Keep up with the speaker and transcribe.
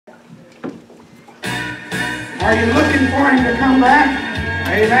Are you looking for him to come back?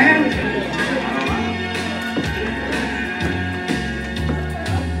 Amen.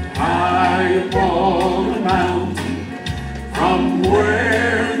 High upon the mountain, from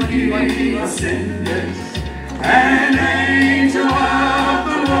where he ascended, an angel of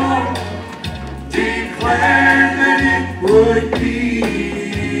the Lord declared that it would be.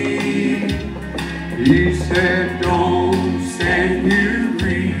 He said, don't stand here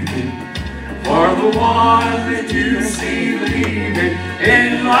grieving, for the one that you see leaving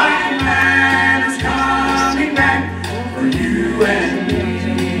in like manner is coming back for you and me.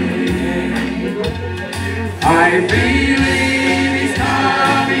 I believe he's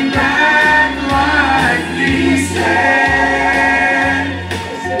coming back like he said,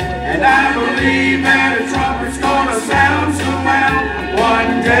 and I believe that a trumpet's gonna sound so loud,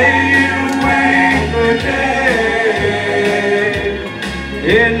 one day it'll wake the dead.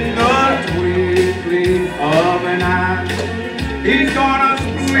 In the twinkling of an eye, he's gonna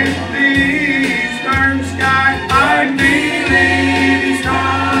split the eastern sky. I believe he's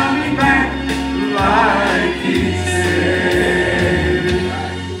coming back like he said.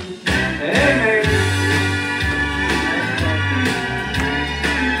 Amen.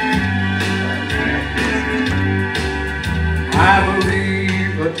 I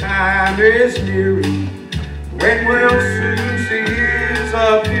believe the time is nearing when we'll soon see his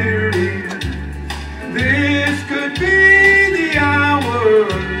appearing. This could be the hour,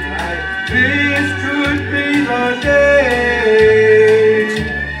 this could be the day,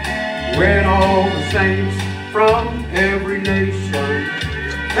 when all the saints from every nation,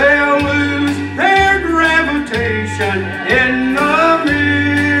 they'll lose their gravitation in the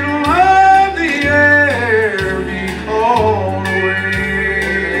middle of the air, be called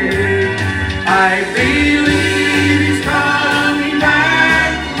away. I believe he's coming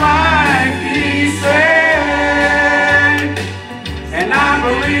back like he said, and I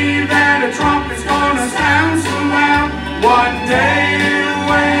believe that a trumpet's gonna sound so loud, one day it'll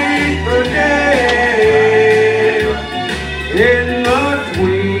wake the dead. In the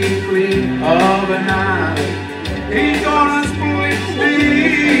twinkling of an eye, he's gonna split the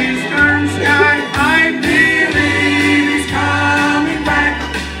eastern sky. I believe he's coming back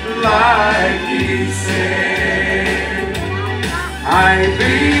like he said. I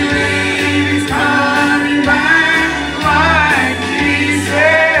believe he's coming back like he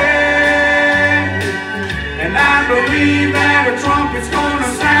said, and I believe that a trumpet's gonna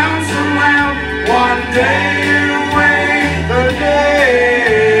sound so loud, one day it'll wake the dead.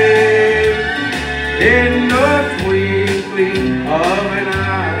 In the twinkling of an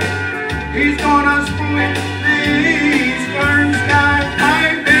eye, he's gonna split the eastern sky.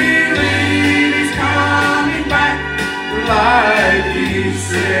 I believe he's coming back like he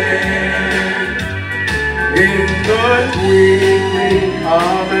said. In the twinkling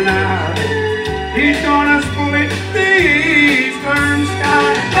of an eye, he's gonna split the eastern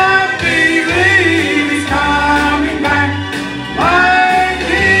sky. I believe he's coming back like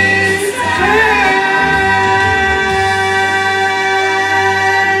he said.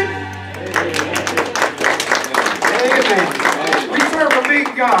 Amen. We serve a big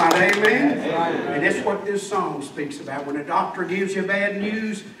God, amen. And that's what this song speaks about. When a doctor gives you bad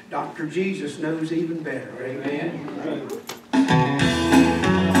news, Dr. Jesus knows even better, amen.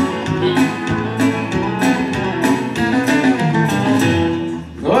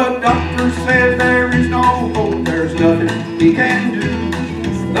 The doctor says there is no hope, there's nothing he can do.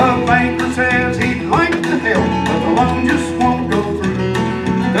 The banker says he'd like to help, but the loan just won't go through.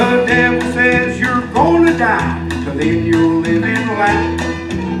 The devil says you're gonna die, so then you'll live in lack.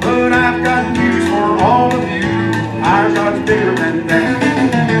 But I've got news for all of you, our God's bigger than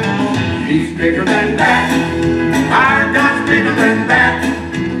that. He's bigger than that, our God's bigger than that.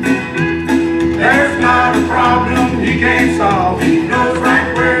 There's not a problem he can't solve, he knows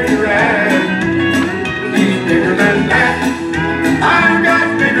right where you're at. He's bigger than that, our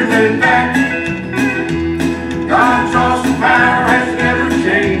God's bigger than that. God's awesome power has never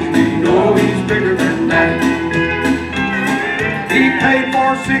changed, we know he's bigger than that. He paid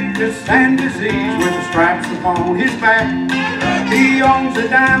for sickness and disease with the stripes upon his back. He owns the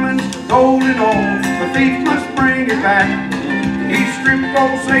diamonds, gold and all, the thief must bring it back. He stripped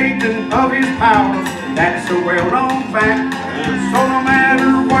old Satan of his power, that's a well-known fact. So no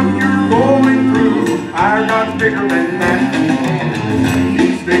matter what you're going through, our God's bigger than that.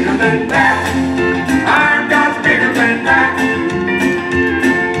 He's bigger than that, our God's bigger than that.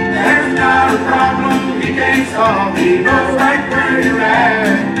 There's not a problem he can't solve, he knows right where you're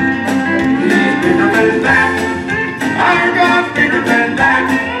at. He's bigger than that, our God's bigger than that.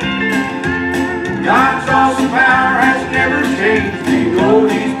 God's awesome. awesome power has never changed. We know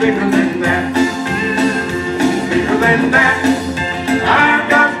He's bigger than that. He's bigger than that. Our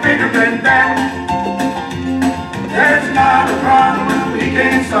God's bigger than that. There's not a problem He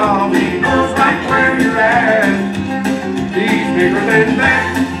can't solve. He knows right where you're at. He's bigger than that.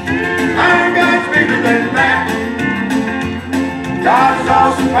 Our God's bigger than that. God's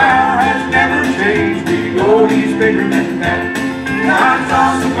awesome power has never changed. We know He's bigger than that. God's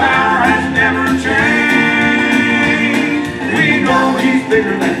awesome power has never changed. We know He's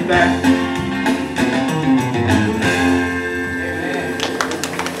bigger than that.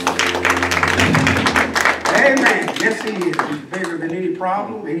 Amen. Yes, He is. He's bigger than any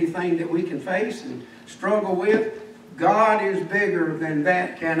problem, anything that we can face and struggle with. God is bigger than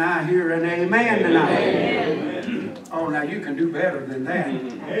that. Can I hear an amen tonight? Amen. Oh, now you can do better than that.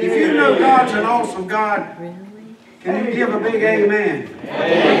 If you know God's an awesome God, can you give a big amen?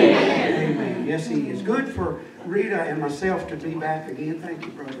 Amen. Amen. Yes, He is. Good for Rita and myself to be back again. Thank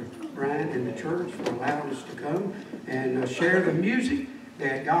you, Brother Brian and the church for allowing us to come and share the music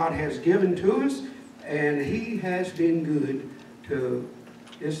that God has given to us. And He has been good to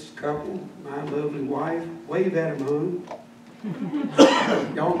this couple, my lovely wife. Wave at them,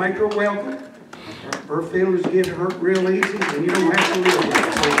 hon. Y'all make her welcome. Her feelings get hurt real easy, and you don't have to live with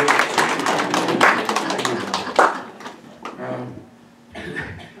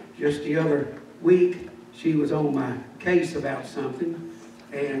it. Just the other week, she was on my case about something,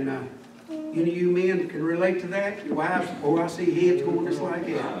 and any of you men can relate to that. Your wives, oh, I see heads going just like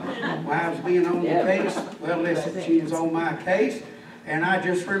that. Wives being on the case. Well, listen, she was on my case. And I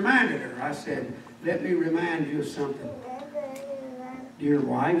just reminded her. I said, let me remind you of something. Dear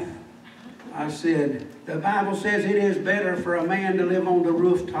wife, I said, the Bible says it is better for a man to live on the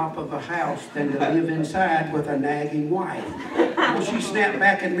rooftop of a house than to live inside with a nagging wife. Well, she snapped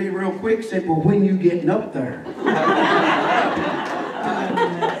back at me real quick, said, well, when you getting up there?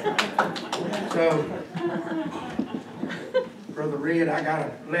 So, Brother Red, I got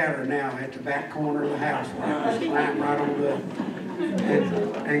a ladder now at the back corner of the house where I just climb right on the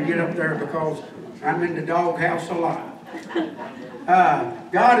and get up there because I'm in the doghouse a lot.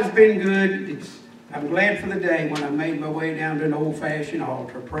 God has been good. I'm glad for the day when I made my way down to an old-fashioned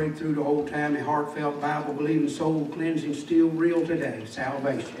altar, prayed through the old-timey, heartfelt, Bible-believing, soul-cleansing, still real today,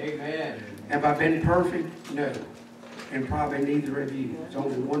 salvation. Amen. Have I been perfect? No. And probably neither of you. There's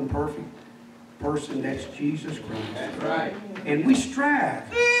only one perfect person, that's Jesus Christ. That's right. And we strive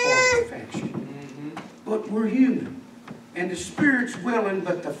for perfection. But we're human. And the Spirit's willing,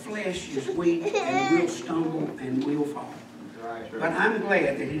 but the flesh is weak, and we'll stumble and we'll fall. But I'm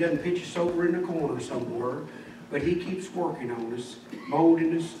glad that He doesn't pitch us over in the corner somewhere, but He keeps working on us,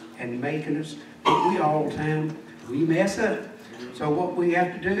 molding us, and making us. But we all the time, we mess up. So what we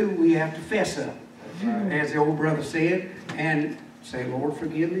have to do, we have to fess up, as the old brother said, and say, Lord,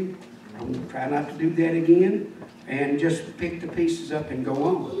 forgive me. I'm going to try not to do that again, and just pick the pieces up and go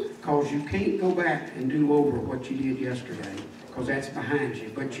on. Because you can't go back and do over what you did yesterday, because that's behind you.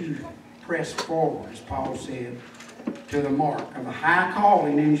 But you press forward, as Paul said, to the mark of a high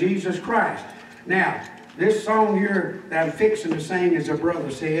calling in Jesus Christ. Now, this song here that I'm fixing to sing, as a brother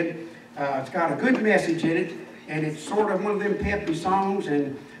said, it's got a good message in it, and it's sort of one of them peppy songs,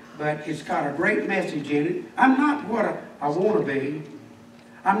 but it's got a great message in it. I'm not what I want to be.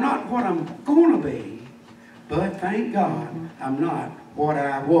 I'm not what I'm going to be, but thank God I'm not what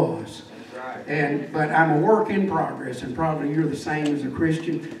I was. But I'm a work in progress, and probably you're the same as a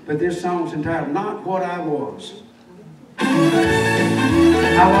Christian. But this song's entitled, Not What I Was. I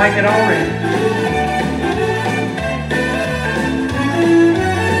like it already.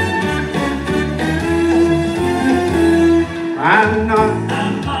 I'm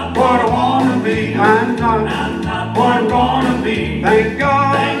not what I want to be. I'm not what I'm going to be. Thank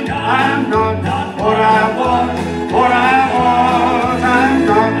God I'm not what I was. What I was. I'm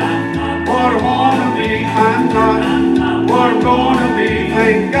not what I want to be. I'm not what I'm going to be.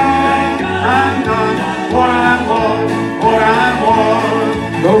 Thank God I'm not what I was. What I was.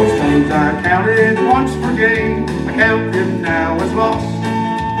 Those things I counted once for gain, I count them now as loss.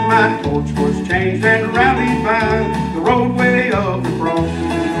 My torch was changed and rallied by the roadway of the cross.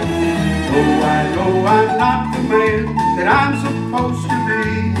 Though I know I'm not the man that I'm supposed to be,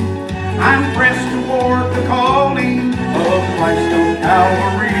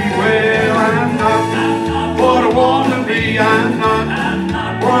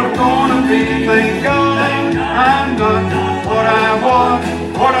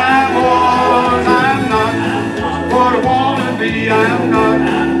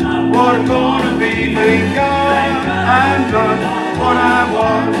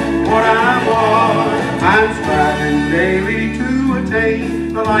 I'm striving daily to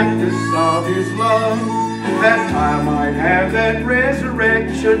attain the likeness of His love, that I might have that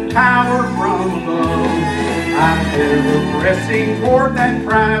resurrection power from above. I'm ever pressing toward that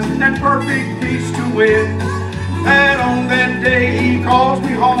prize, that perfect peace to win, that on that day He calls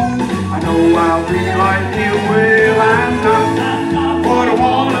me home, I know I'll be like Him. Well, I'm not what I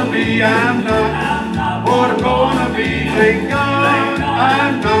wanna be, I'm not what I'm gonna be, thank God.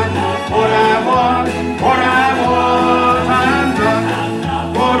 I'm not what I was, what I was. I'm not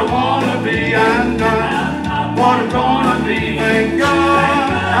what I wanna be, I'm not what I'm gonna be, thank God.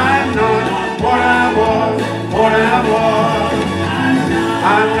 I'm not what I was, what I was.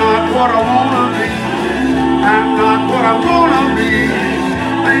 I'm not what I wanna be, I'm not what I'm gonna be,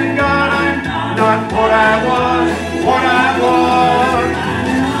 thank God. I'm not what I was, what I was.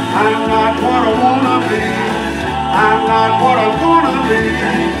 I'm not what I wanna be, I'm not what I'm gonna be,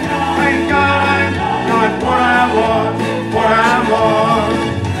 thank God. I'm not what I was, what I was.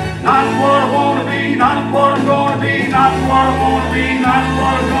 Not what I wanna be, not what I'm gonna be, not what I wanna be, not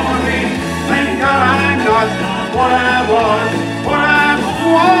what I'm gonna be, thank God. I'm not what I was, what I was.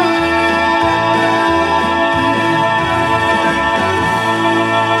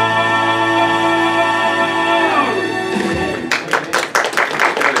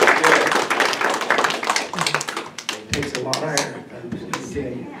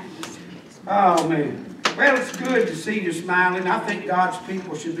 Oh, man. Well, it's good to see you smiling. I think God's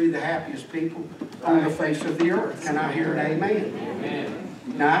people should be the happiest people on the face of the earth. Can I hear an amen? Amen.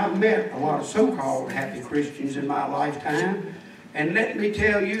 Now, I've met a lot of so-called happy Christians in my lifetime, and let me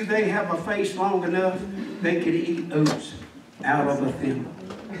tell you, they have a face long enough they could eat oats out of a thimble.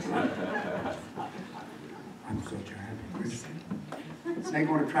 I'm such a happy Christian. They're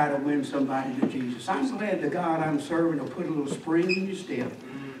going to try to win somebody to Jesus. I'm glad the God I'm serving will put a little spring in your step,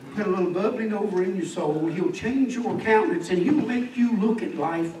 put a little bubbling over in your soul. He'll change your countenance, and He'll make you look at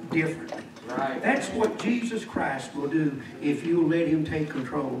life differently. Right. That's what Jesus Christ will do if you'll let Him take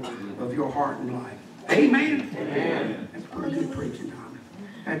control of your heart and life. Amen? Amen. That's pretty good preaching, Tommy.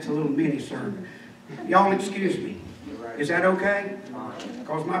 That's a little mini sermon. Y'all excuse me. Is that okay?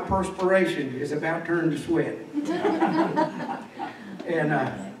 Because my perspiration is about turned to sweat. And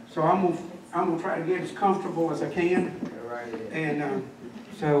so I'm gonna try to get as comfortable as I can. And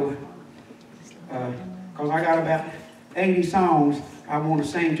because I got about 80 songs I want to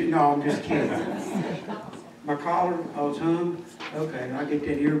sing to. No, I'm just kidding. My collar, it's hung. Okay, I get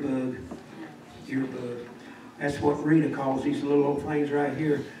that earbud. That's what Rita calls these little old things right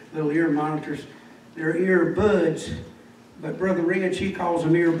here, little ear monitors. They're earbuds, but Brother Red, she calls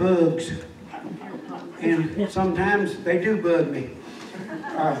them earbugs. And sometimes they do bug me.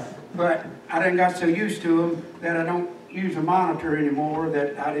 But I done got so used to them that I don't use a monitor anymore,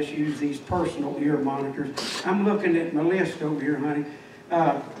 that I just use these personal ear monitors. I'm looking at my list over here, honey.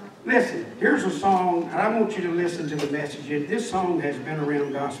 Listen, here's a song, and I want you to listen to the message. This song has been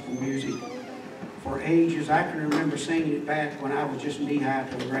around gospel music for ages. I can remember singing it back when I was just knee-high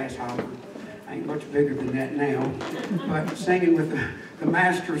to a grasshopper. I ain't much bigger than that now. But singing with the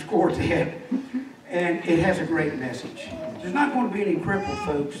Masters Quartet, and it has a great message. There's not going to be any crippled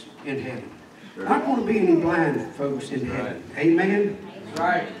folks in heaven. Not going to be any blind folks in heaven. Amen?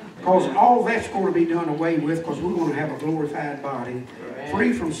 Right. Because all that's going to be done away with, because we're going to have a glorified body,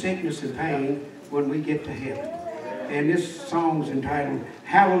 free from sickness and pain when we get to heaven. And this song's entitled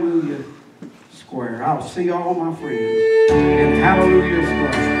Hallelujah Square. I'll see all my friends in Hallelujah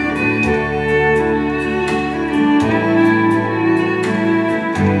Square.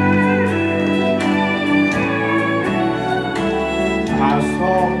 I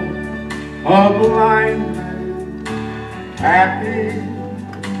saw a blind man, happy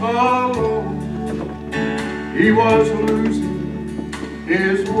alone. He was losing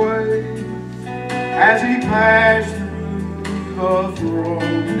his way as he passed through the throng.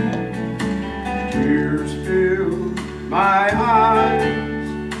 Tears filled my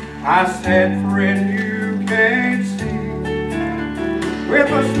eyes. I said, friend, you can't see. With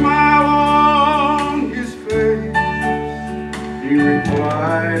a smile on his face, he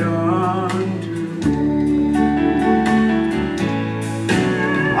replied unto me,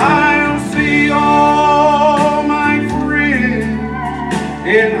 I'll see all my friends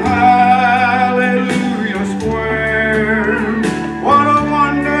in Hallelujah Square. What a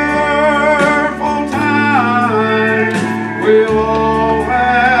wonderful time we'll all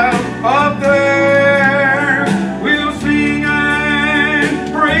have up there. We'll sing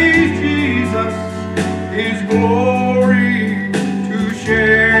and praise Jesus, His glory to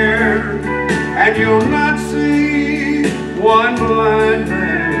share. And you'll not see one blind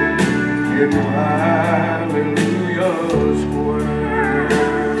man in my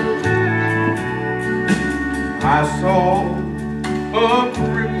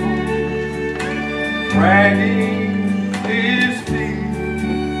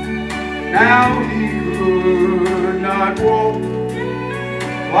Now he could not walk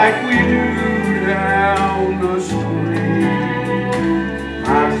like we do down the street. I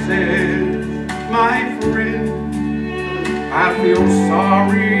said, my friend, I feel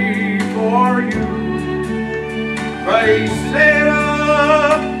sorry for you. But he said,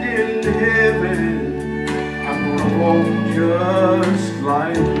 up in heaven, I'm gonna walk just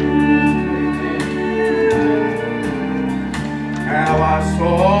like you. Now I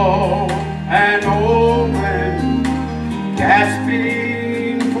saw an old man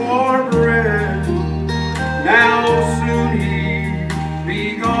gasping for breath. Now soon he'd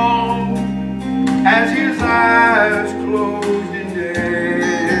be gone as his eyes closed in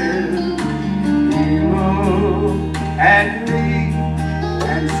death. He looked at me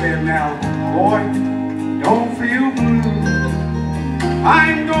and said, now boy, don't feel blue.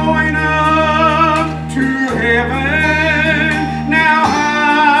 I'm going up to heaven. Now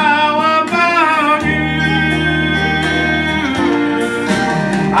how about you?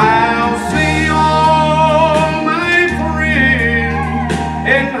 I'll see all my friends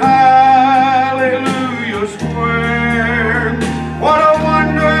in Hallelujah Square. What a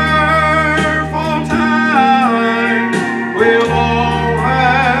wonderful time we'll all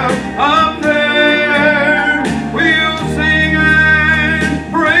have up there. We'll sing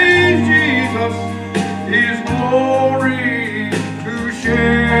and praise Jesus, His glory to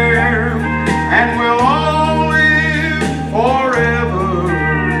share, and we'll all live forever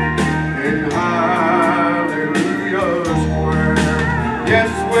in Hallelujah Square.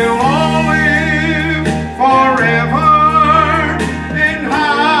 Yes, we'll all live forever in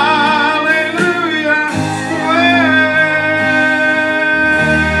Hallelujah Square.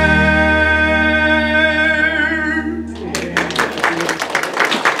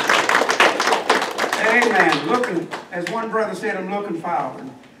 Amen. Looking, as one brother said, I'm looking forward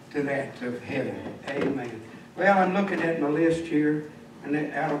to that, of heaven. Amen. Well, I'm looking at my list here, and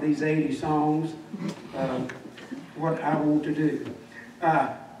out of these 80 songs, what I want to do.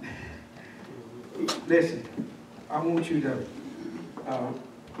 Listen, I want you to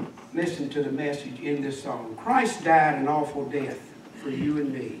listen to the message in this song. Christ died an awful death for you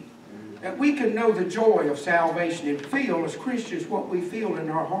and me, that we can know the joy of salvation and feel as Christians what we feel in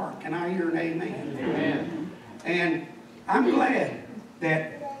our heart. Can I hear an amen? Amen. And I'm glad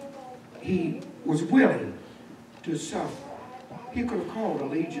that He was willing to suffer. He could have called a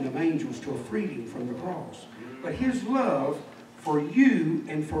legion of angels to have freed Him from the cross. But His love for you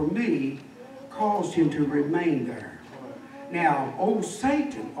and for me caused Him to remain there. Now, old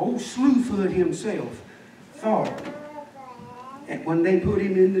Satan, old Slewfoot himself, thought that when they put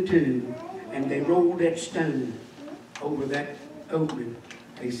Him in the tomb and they rolled that stone over that opening,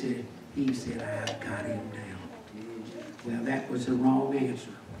 he said, I've got Him now. Well, that was the wrong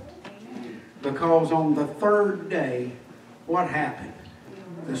answer. Because on the third day, what happened?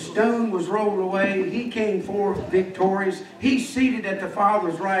 The stone was rolled away. He came forth victorious. He's seated at the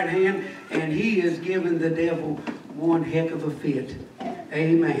Father's right hand, and He has given the devil one heck of a fit.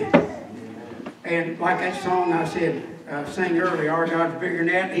 Amen. And like that song I said, sang earlier, our God's bigger than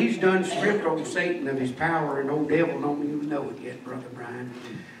that. He's done stripped old Satan of his power, and old devil don't even know it yet, Brother Brian.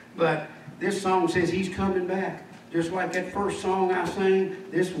 But this song says He's coming back. Just like that first song I sang,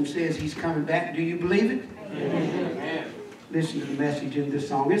 this one says He's coming back. Do you believe it? Amen. Listen to the message in this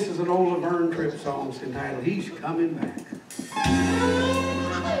song. This is an old Laverne Tripp song. It's entitled, He's Coming Back.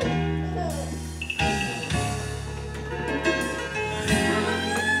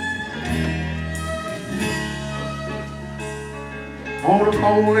 On a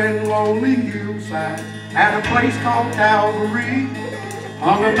cold and lonely hillside, at a place called Calvary,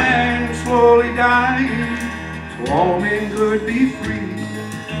 hung a man slowly dying, so all men could be free.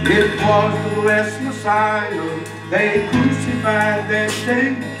 It was the blessed Messiah they crucified that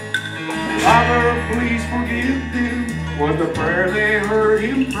day. Father, please forgive them, was the prayer they heard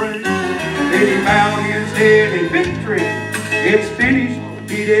Him pray. Then He bowed His head in victory. It's finished,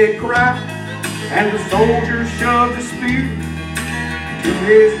 He did cry, and the soldiers shoved the spear to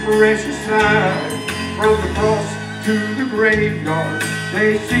His precious side. From the cross to the graveyard,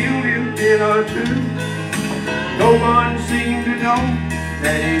 they sealed Him in a tomb. No one seemed to know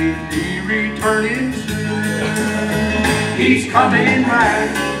that He'd be returning soon. He's coming back.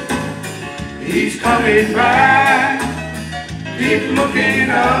 He's coming back. Keep looking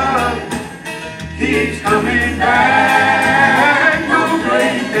up. He's coming back. No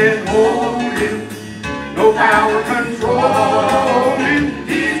grave can hold Him. No power control Him.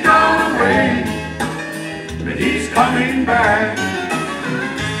 He's gone away, but He's coming back.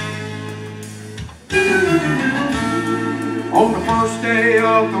 On the first day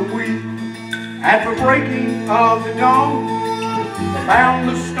of the week, At the breaking of the dawn, the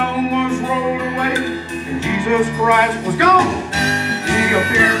boundless stone was rolled away, and Jesus Christ was gone. He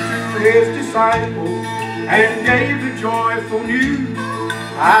appeared to his disciples and gave the joyful news.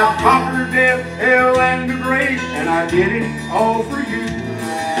 I've conquered death, hell, and the grave, and I did it all for you.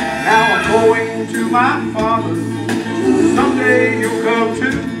 Now I'm going to my Father. Someday you'll come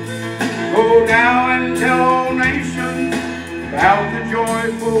too. Go now and tell all nations about the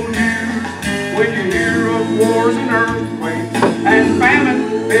joyful news. When you hear of wars and earthquakes and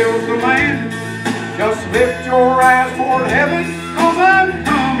famine fills the land, just lift your eyes toward heaven, 'cause I'm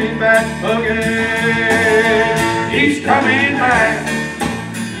coming back again. He's coming back.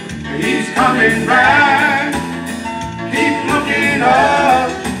 He's coming back. Keep looking up.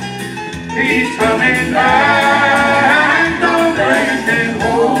 He's coming back. No grave can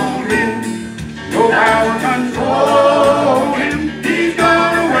hold him. No power control him. He's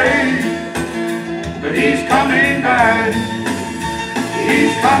gone away, but he's coming back.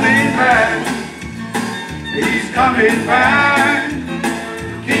 He's coming back. He's coming back.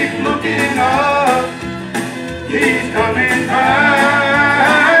 Keep looking up. He's coming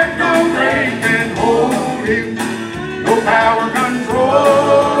back. No grave can hold him. No power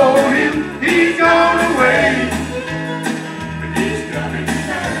control him. He's gone away, but he's coming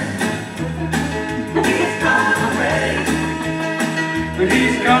back. He's gone away, but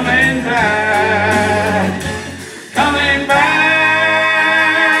he's coming back. Coming back.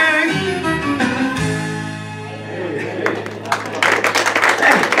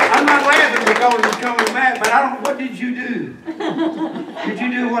 Hey, I'm not laughing because he's coming back, but I don't. What did you do? Did you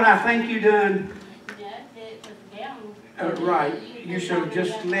do what I think you done? Right, you should have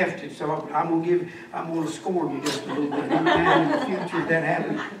just left it. So I'm gonna scorn you just a little bit. Anytime in the future if that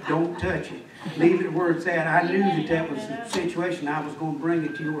happens, don't touch it. Leave it where it's at. I knew that that was the situation. I was going to bring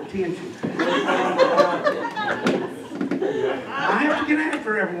it to your attention. I have to get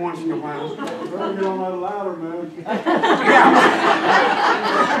after every once in a while. Better get on that ladder, man.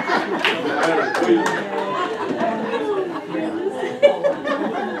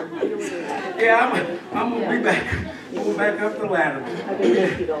 Yeah, I'm going to be back. Going back up the ladder.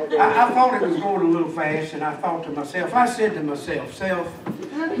 I thought it was going a little fast, and I thought to myself, I said to myself, Self,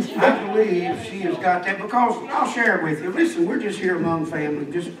 I believe she has got that, because I'll share it with you. Listen, we're just here among family,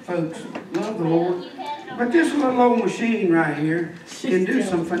 just folks, love the Lord. But this little old machine right here can do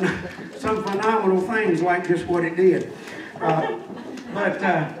some phenomenal things like just what it did. I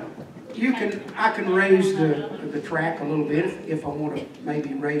can raise the track a little bit if I want to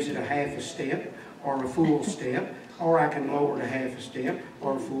maybe raise it a half a step or a full step. Or I can lower it a half a step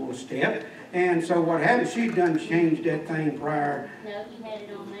or a full step. And so what happened, she'd done changed that thing prior. No, you had it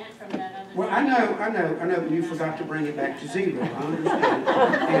on that from that other. Well, I know, but you forgot to bring it back to zero. I understand.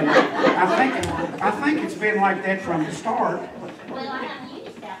 And I think it's been like that from the start. Well, I haven't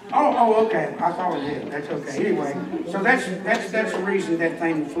used that one. Oh, okay. I thought it did. That's okay. Anyway, so that's the reason that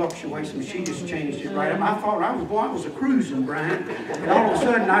thing fluctuates, and she just changed it right up. I thought I was a cruising, Brian, and all of a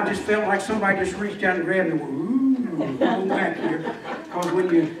sudden I just felt like somebody just reached out and grabbed me. Ooh. Go back here, because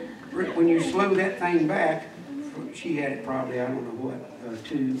when you slow that thing back, she had it probably, I don't know what,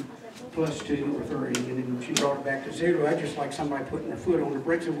 2 plus 2 or 3, and then she brought it back to 0. I just like somebody putting their foot on the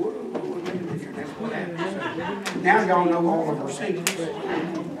brakes and whoa, wait a minute, that's what happened. So now y'all know all of her secrets.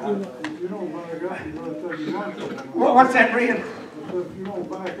 You don't back up, you better take your lunch up. Well, what's that, Red? If you don't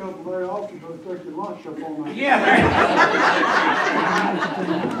back up very often, you better take your lunch up on that. Yeah.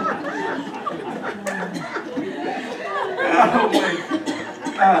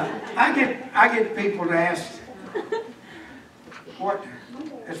 I get people to ask what,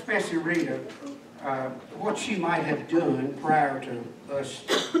 especially Rita, what she might have done prior to us,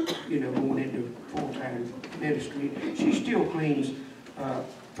 going into full-time ministry. She still cleans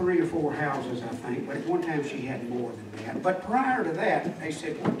 3 or 4 houses, I think, but at one time she had more than that. But prior to that, they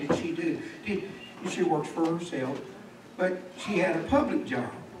said, what did she do? She works for herself, but she had a public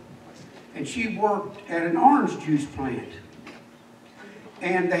job. And she worked at an orange juice plant.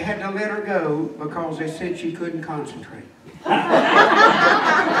 And they had to let her go because they said she couldn't concentrate.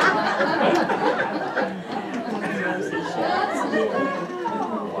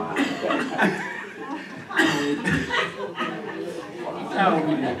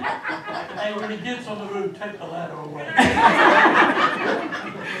 Hey, when he gets on the roof, take the ladder away.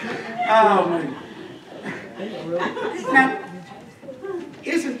 Now,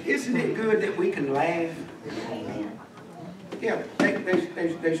 isn't it good that we can laugh? Yeah,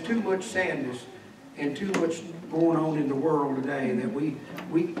 there's too much sadness and too much going on in the world today that we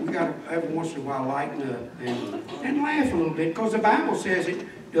got to every once in a while lighten up and laugh a little bit, because the Bible says it.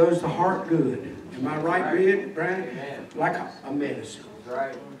 does the heart good. Am I right, Brian? Like a medicine.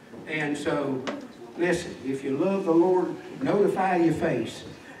 Right. And so, listen, if you love the Lord, notify your face.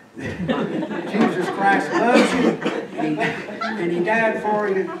 Jesus Christ loves you, and He died for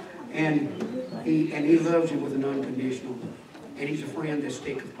you, and He loves you with an unconditional love. And He's a friend that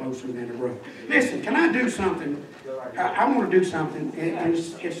sticketh closer than a brother. Listen, can I do something? I want to do something, and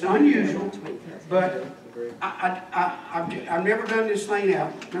it's unusual, but I've never done this thing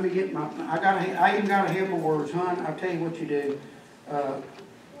out. Let me get I even got to have my words, hon. I'll tell you what you do.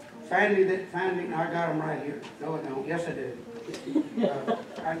 Find me, I got them right here. No, I don't. Yes, I do.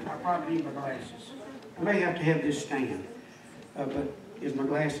 I probably need my glasses. I may have to have this stand, but is my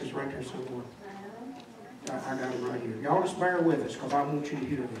glasses right there somewhere? I got them right here. Y'all just bear with us, because I want you to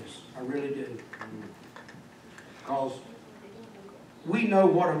hear this. I really do. Because we know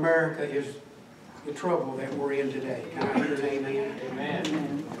what America is, the trouble that we're in today. Can I hear an amen?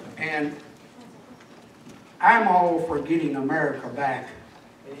 Amen. And I'm all for getting America back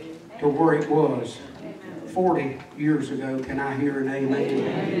to where it was 40 years ago. Can I hear an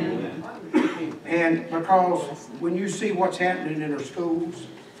amen? And because when you see what's happening in our schools,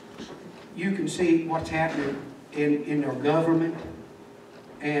 you can see what's happening in our government.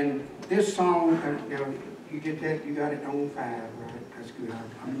 And this song, you get that? You got it on 5, right? That's good.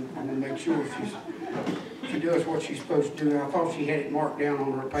 I'm going to make sure she does what she's supposed to do. I thought she had it marked down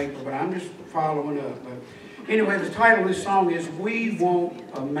on her paper, but I'm just following up. But anyway, the title of this song is "We Want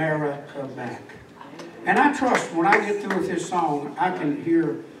America Back." And I trust when I get through with this song, I can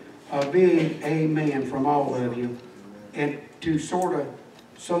hear a big amen from all of you, and to sort of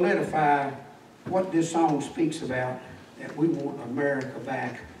solidify what this song speaks about, that we want America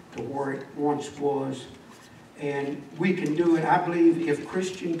back to where it once was. And we can do it, I believe, if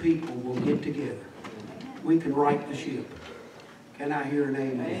Christian people will get together. We can right the ship. Can I hear an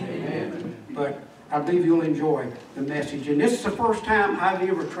amen? Amen. But I believe you'll enjoy the message. And this is the first time I've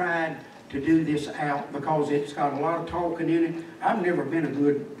ever tried to do this out, because it's got a lot of talking in it. I've never been a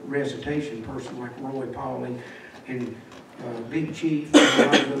good recitation person like Roy Pauly and Big Chief and a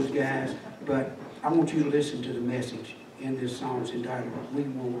lot of those guys. But I want you to listen to the message in this song. It's entitled, "We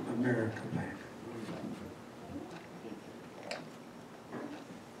Want America Back."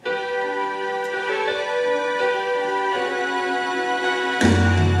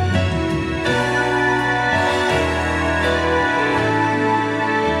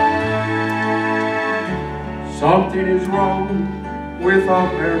 Something is wrong with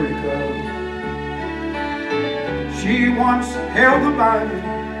America. She once held the Bible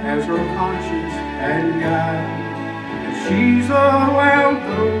as her conscience and guide. And she's allowed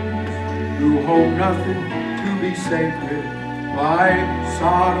those who hold nothing to be sacred, like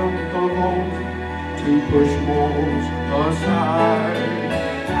Sodom of old, to push morals aside.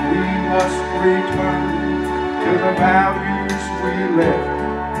 We must return to the values we left.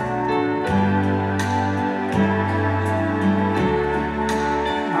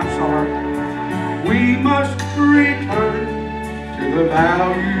 We must return to the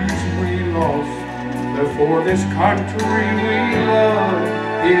values we lost before this country we love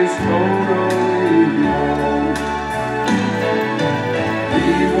is totally lost. We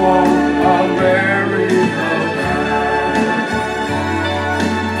want America back.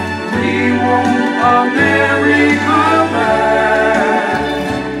 We want America back.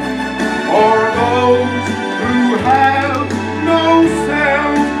 For those who have no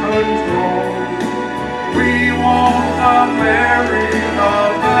self-control, we want America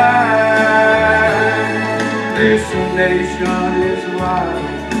back. This nation is like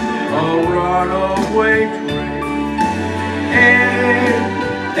a runaway train, headed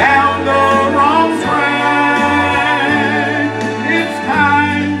down the wrong track. It's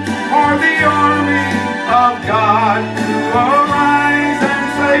time for the army of God to arise and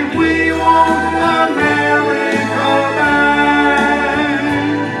say, we want America back.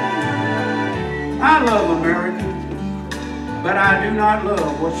 I love America, but I do not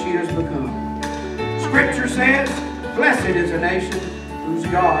love what she has become. Scripture says, blessed is a nation whose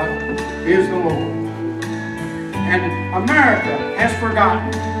God is the Lord. And America has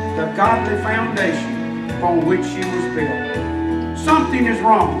forgotten the godly foundation on which she was built. Something is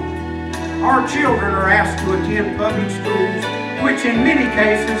wrong. Our children are asked to attend public schools, which in many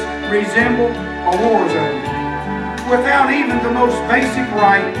cases resemble a war zone, without even the most basic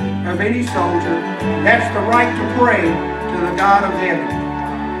right of any soldier. That's the right to pray to the God of heaven.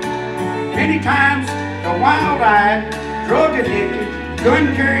 Many times, the wild-eyed, drug-addicted,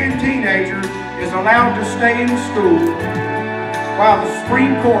 gun-carrying teenager is allowed to stay in school while the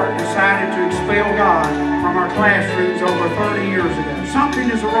Supreme Court decided to expel God from our classrooms over 30 years ago.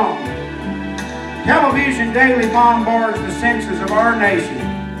 Something is wrong. Television daily bombards the senses of our nation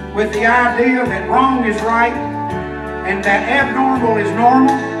with the idea that wrong is right and that abnormal is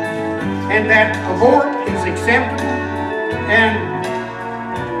normal and that abort is acceptable and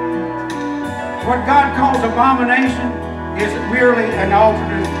what God calls abomination is merely an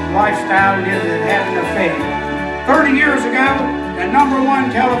alternate lifestyle and is having an effect. 30 years ago, the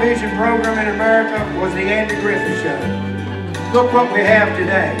 #1 television program in America was the Andy Griffith Show. Look what we have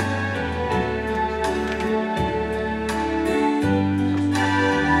today.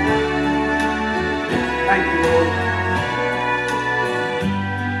 Thank you, Lord.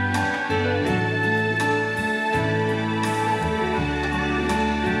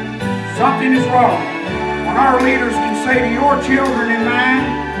 Something is wrong when our leaders can say to your children and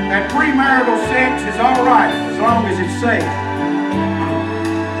mine that premarital sex is all right as long as it's safe.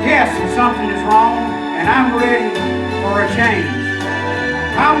 Yes, something is wrong, and I'm ready for a change.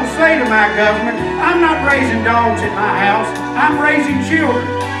 I will say to my government, I'm not raising dogs at my house. I'm raising children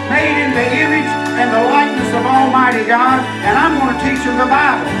made in the image and the likeness of Almighty God, and I'm going to teach them the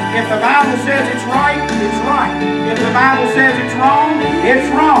Bible. If the Bible says it's right, it's right. If the Bible says it's wrong, it's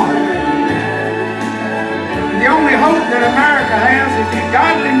wrong. The only hope that America has is that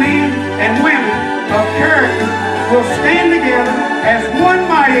godly men and women of character will stand together as one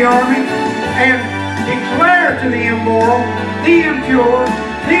mighty army and declare to the immoral, the impure,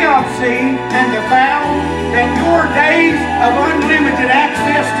 the obscene, and the foul that your days of unlimited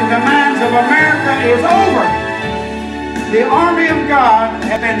access to the minds of America is over. The army of God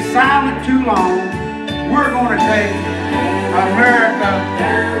has been silent too long. We're going to take America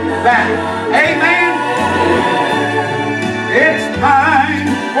back. Amen. It's time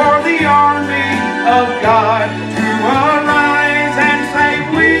for the army of God to arise and say,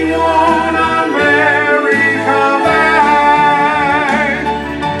 we want America back.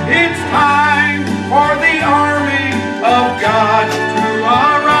 It's time for the army of God to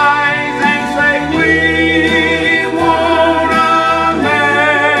arise and say, we want America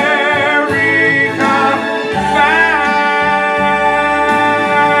back.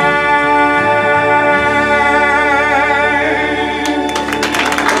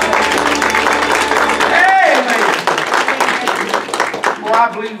 I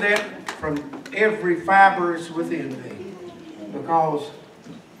believe that from every fiber is within me, because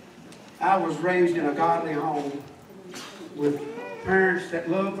I was raised in a godly home with parents that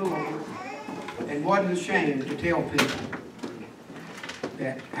loved the Lord and wasn't ashamed to tell people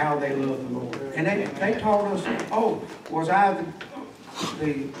that how they loved the Lord. And they taught us, oh, was I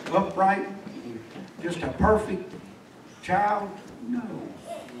the upright, just a perfect child? No.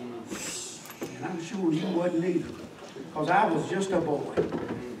 And I'm sure you wasn't either. Because I was just a boy.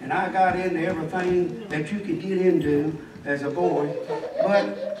 And I got into everything that you could get into as a boy.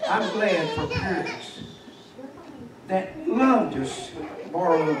 But I'm glad for parents that loved us,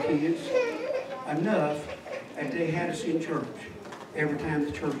 Barlow kids, enough that they had us in church every time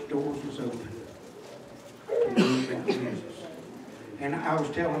the church doors was open. And I was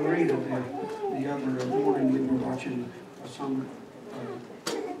telling Rita the other morning we were watching some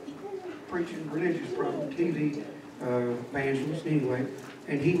preaching religious program, TV, evangelist anyway,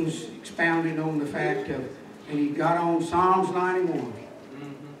 and he was expounding on the fact of, and he got on Psalms 91.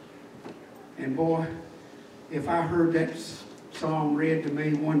 And boy, if I heard that psalm read to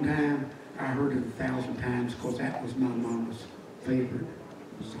me one time, I heard it 1,000 times, because that was my mama's favorite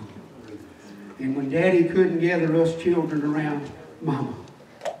song. And when Daddy couldn't gather us children around, Mama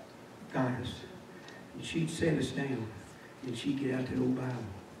got us. And she'd set us down, and she'd get out that old Bible,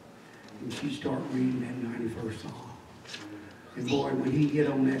 and she'd start reading that 91st Psalm. And boy, when he get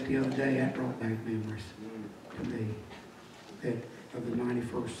on that the other day, that brought back memories to me of the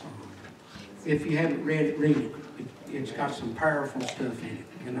 91st Psalm. If you haven't read it, read it. It's got some powerful stuff in it.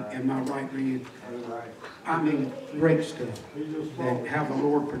 Am I right, Reed? I mean, great stuff. That how the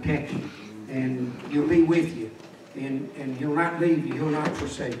Lord protects you. And He'll be with you. And He'll not leave you. He'll not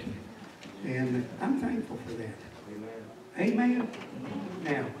forsake you. And I'm thankful for that. Amen.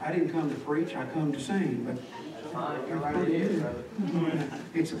 Now, I didn't come to preach. I come to sing. But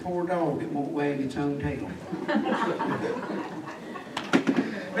it's a poor dog that won't wag its own tail.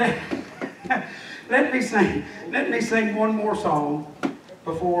 Let me sing one more song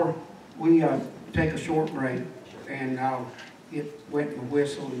before we take a short break, and I'll get wet my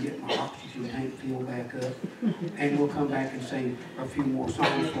whistle and get my oxygen tank filled back up, and we'll come back and sing a few more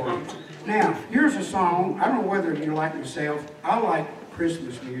songs for you. Now, here's a song. I don't know whether you like myself. I like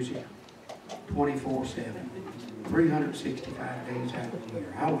Christmas music 24/7, 365 days out of the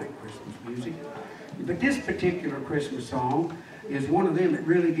year. I like Christmas music. But this particular Christmas song is one of them that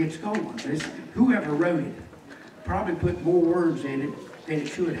really gets going. Whoever wrote it probably put more words in it than it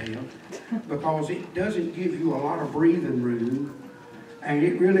should have, because it doesn't give you a lot of breathing room, and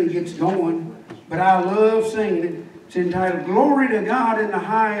it really gets going. But I love singing it. It's entitled, Glory to God in the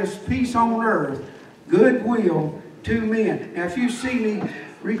highest, peace on earth, goodwill to men. Now if you see me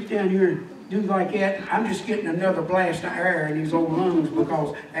reach down here and do like that, I'm just getting another blast of air in these old lungs,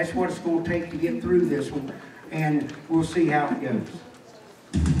 because that's what it's going to take to get through this one. And we'll see how it goes.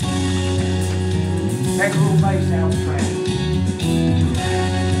 Take a little bass out track.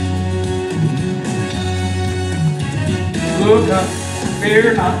 Look up,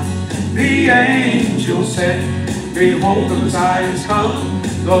 fear not, the angel said, behold, the Messiah's come,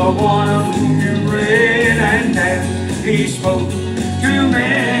 the one of whom you read, and as he spoke to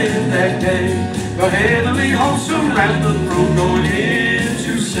men that day, the heavenly hosts around the throne going in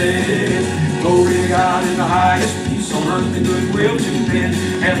to say, glory to God in the highest, peace on earth and goodwill to men.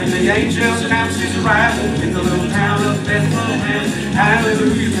 Heavenly angels announced his arrival in the little town of Bethlehem.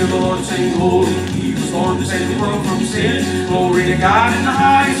 Hallelujah to the Lord, sing holy. He was born to save the world from sin. Glory to God in the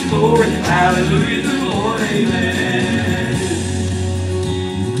highest, glory. Hallelujah to the Lord, amen.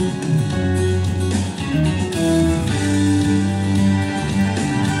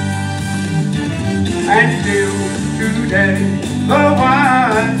 And still today the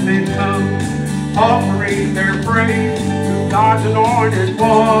wise men come, offering their praise to God's anointed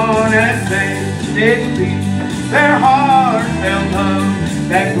one, as they did speak. Their hearts felt love,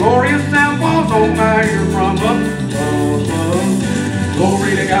 that glorious sound falls on my ear from above.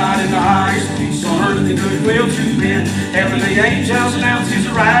 Glory to God in the highest, peace on earth and goodwill to men. Heavenly angels announce his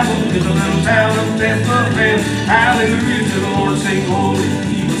arrival in the little town of Bethlehem. Hallelujah to the Lord, sing holy.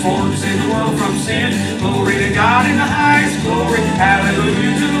 He was born to save the world from sin. Glory to God in the highest, glory.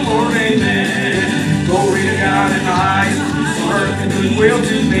 Hallelujah to the Lord, amen. Glory to God in the highest, peace on earth and goodwill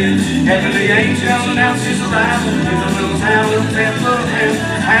to men. Heavenly angels announce his arrival in the little town of Bethlehem.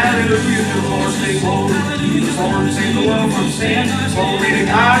 Hallelujah to the Lord, sing holy. He was born to save the world from sin. Glory to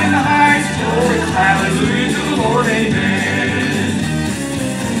God in the highest, glory. Hallelujah to the Lord, amen.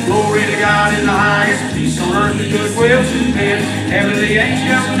 Glory to God in the highest, peace on earth and goodwill to men. Heavenly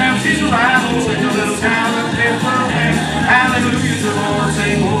angels announce his arrival in the little town of Bethlehem. Hallelujah to the Lord,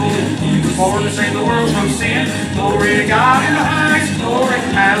 sing holy. He was born to save the world from sin. Glory to God in the highest, glory.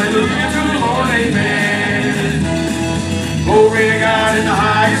 Hallelujah to the Lord, amen. Glory to God in the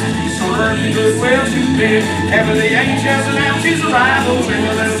highest, peace on earth and goodwill to men. Heavenly angels announce his arrival in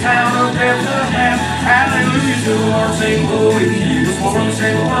the little town of Bethlehem. Hallelujah to the Lord, sing holy. He was born to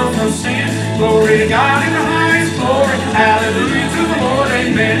save the world from sin. Glory to God in the highest, glory. Hallelujah to the Lord,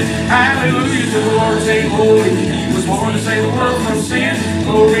 amen. Hallelujah to the Lord, sing holy. He was born to save the world from sin.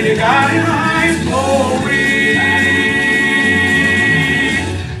 Glory to God in the highest, glory.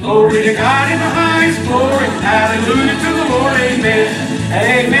 Glory to God in the highest, glory. Hallelujah to the Lord, amen.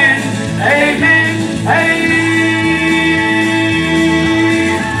 Amen, amen, amen.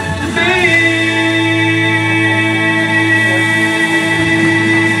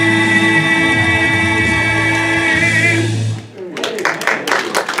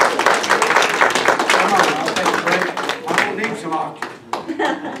 Come on, I'll take a break. I'm going to need some oxygen.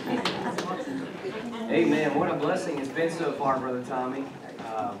 Amen. What a blessing it's been so far, Brother Tommy.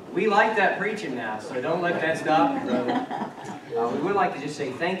 We like that preaching now, so don't let that stop you, brother. We would like to just say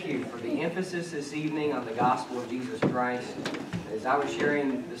thank you for the emphasis this evening on the gospel of Jesus Christ. As I was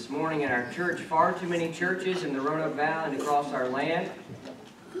sharing this morning in our church, far too many churches in the Roanoke Valley and across our land,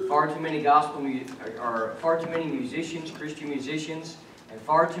 far too many far too many musicians, Christian musicians, and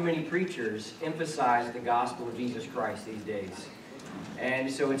far too many preachers emphasize the gospel of Jesus Christ these days. And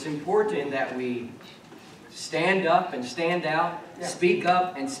so it's important that we stand up and stand out, speak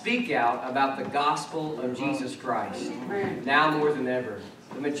up and speak out about the gospel of Jesus Christ, now more than ever.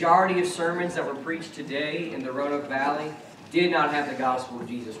 The majority of sermons that were preached today in the Roanoke Valley did not have the gospel of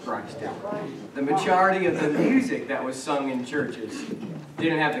Jesus Christ in it. The majority of the music that was sung in churches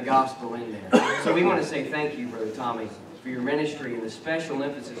didn't have the gospel in there. So we want to say thank you, Brother Tommy, for your ministry and the special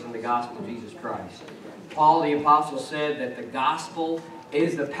emphasis on the gospel of Jesus Christ. Paul the Apostle said that the gospel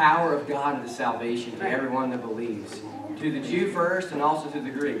is the power of God unto salvation to everyone that believes. To the Jew first and also to the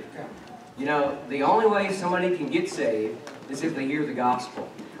Greek. You know, the only way somebody can get saved is if they hear the gospel.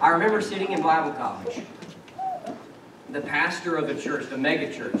 I remember sitting in Bible college. The pastor of the church, the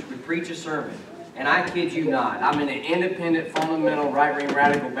mega church, would preach a sermon. And I kid you not, I'm in an independent, fundamental, right-wing,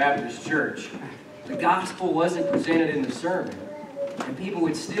 radical Baptist church. The gospel wasn't presented in the sermon. And people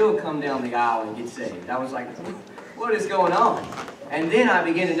would still come down the aisle and get saved. I was like, what is going on? And then I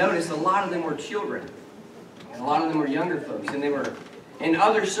began to notice a lot of them were children. And a lot of them were younger folks. And they were in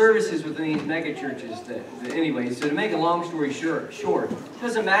other services within these mega churches. Anyway, so to make a long story short, it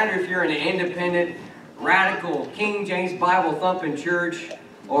doesn't matter if you're an independent, radical, King James Bible thumping church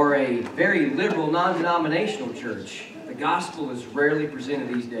or a very liberal, non-denominational church. The gospel is rarely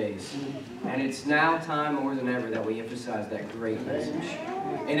presented these days. And it's now time more than ever that we emphasize that great message.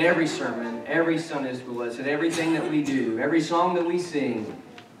 In every sermon, every Sunday school lesson, everything that we do, every song that we sing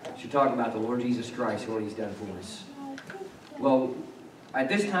should talk about the Lord Jesus Christ and what He's done for us. Well, at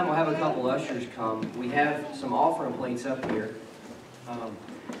this time we'll have a couple ushers come. We have some offering plates up here.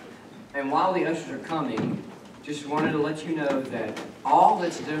 And while the ushers are coming, just wanted to let you know that all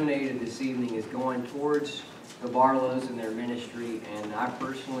that's donated this evening is going towards the Barlows and their ministry, and I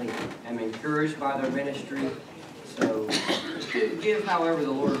personally am encouraged by their ministry. So give however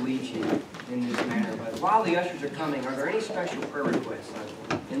the Lord leads you in this manner. But while the ushers are coming, are there any special prayer requests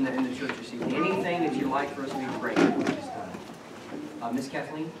in the church this evening? Anything that you'd like for us to be praying for this time? Miss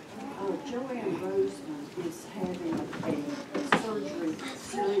Kathleen? Joanne Roseman is having a surgery,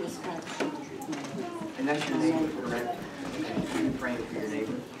 serious heart surgery. And that's your neighbor, correct? Okay, you're praying for your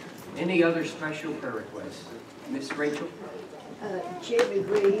neighbor. Any other special prayer requests? Miss Rachel? Jimmy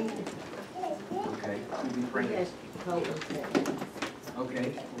Reed. Okay, we'll be praying. Yes,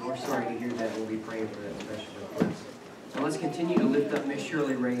 Okay, well, we're sorry to hear that. We'll be praying for that special request. So let's continue to lift up Miss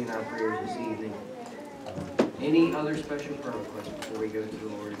Shirley Ray in our prayers this evening. Any other special prayer requests before we go to the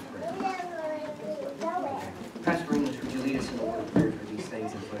Lord in prayer? Okay. Pastor English, would you lead us in a word of prayer for these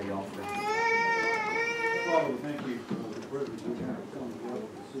things and for the offering? Father, thank you for the privilege we have to come together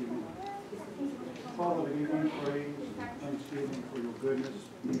this evening. Father, we give you praise and thanksgiving for your goodness,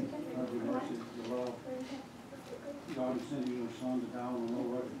 your mercy, your love. God, in sending your Son to die on the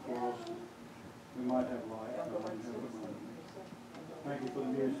no-record cross, we might have life, God, and have it more. Thank you for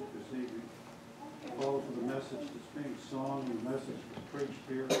the music this evening. Father, for the message that's being sung and the message that's preached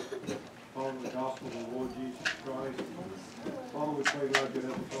here. Father, the gospel of the Lord Jesus Christ. Father, we pray, God, you'd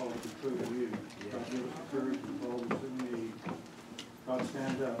help us all to be true to you. God, give us the courage and boldness that we need. God,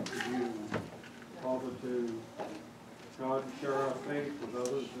 stand up for you. Father, to God, share our faith with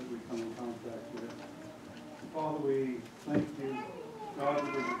others that we come in contact with. Father, we thank you, God,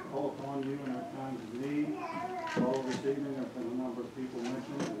 that we call upon you in our times of need. Father, this evening there have been a number of people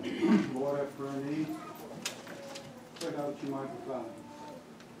mentioned. Lord, after a need, pray, God, that you might provide.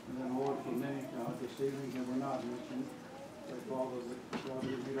 And then, Lord, for many, God, this evening that were not mentioned, pray, Father, that God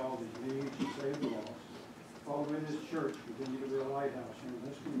would meet all these needs and save the lost. Father, in this church, continue to be a lighthouse here in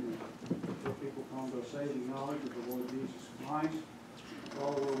this community, where people come to a saving knowledge of the Lord Jesus Christ.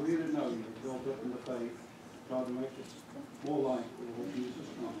 Father, where we that know you are built up in the faith, God, to make us more like the Lord Jesus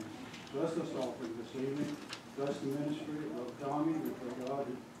Christ. Bless this offering this evening. Bless the ministry of Tommy. We pray, God,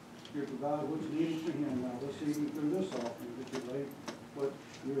 that you provide what's needed for him now this evening through this offering, that you lay what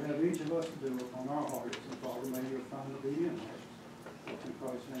you have each of us to do upon our hearts. And Father, may you find to be in us. In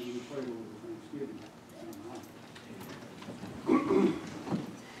Christ's name we pray, Lord, with thanksgiving.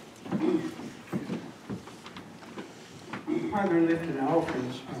 While they're lifting the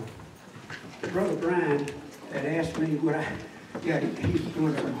offerings, Brother Brian had asked me would I, he's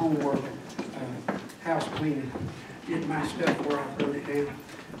doing some homework, house cleaning, getting my stuff where I wrote it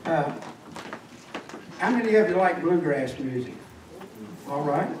down. How many of you like bluegrass music? All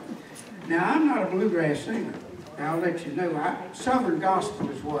right. Now, I'm not a bluegrass singer. Now, I'll let you know, Southern gospel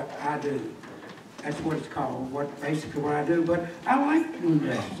is what I do. That's what it's called, basically what I do. But I like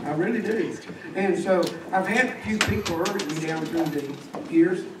bluegrass, I really do. And so I've had a few people urge me down through the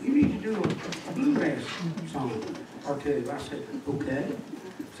years, you need to do a bluegrass song or two. I said, okay.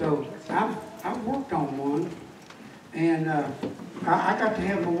 So I've worked on one, and I got to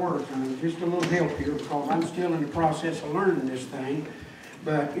have my words on it. Just a little help here because I'm still in the process of learning this thing.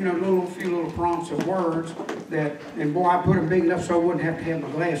 But, you know, few little prompts of words that, and boy, I put them big enough so I wouldn't have to have my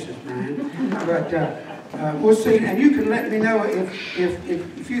glasses, man. But we'll see. And you can let me know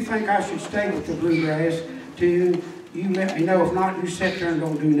if you think I should stay with the bluegrass tune. You let me know. If not, you sit there and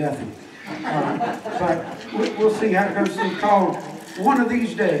don't do nothing. But we'll see how it goes. It's called One of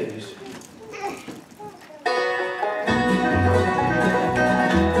These Days.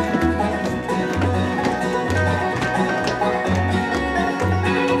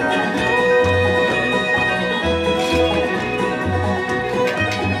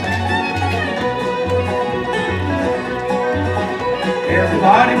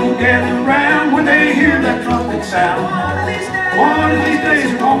 Everybody will gather round when they hear that trumpet sound. One of these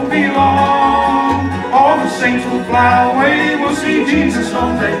days it won't be long. All the saints will fly away. We'll see Jesus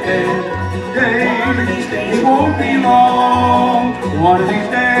on that day. days, it won't be long. One of these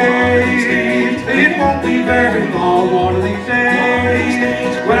days, it won't be very long. One of these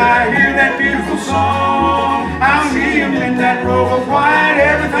days, when I hear that beautiful song, I'll see him in that robe of white.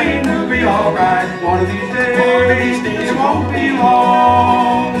 Everything will be alright. One of these days, it won't be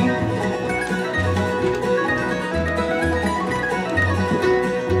long.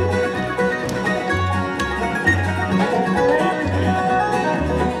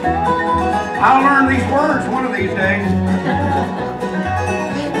 I'll learn these words one of these days.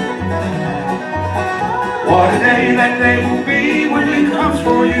 What a day that day will be when he comes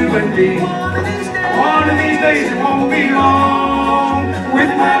for you and me. One of these days it won't be long. With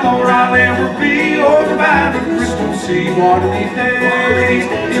my Lord I'll ever be over by the crystal sea. One of these days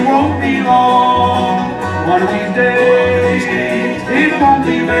it won't be long. One of these days it won't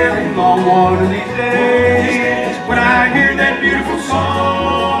be very long. One of these days when I hear that beautiful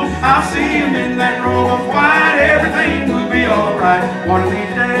song, I'll see him in that robe of white. Everything will be alright. One of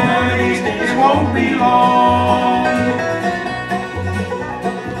these days it won't be long.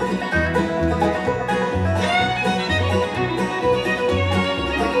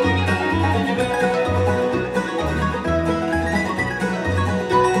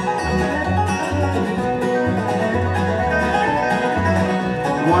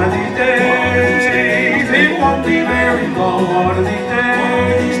 One of these days, it won't be very long. One of these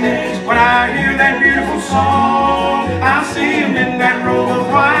days, when I hear that beautiful song, I'll see him in that robe of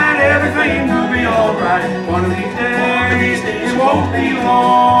white. Everything will be alright. One of these days, it won't be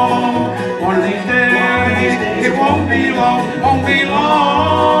long. One of these days, it won't be long. Won't be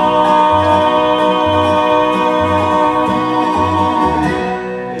long.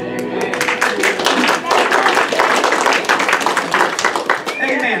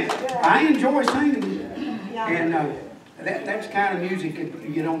 I enjoy singing, and that's kind of music that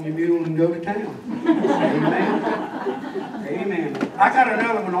you get on your mule and go to town. Amen. Amen. I got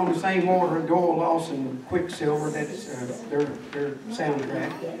another one on the same order, Doyle Lawson Quicksilver. That's their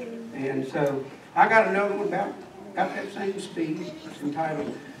soundtrack, and so I got another one about that same speed. It's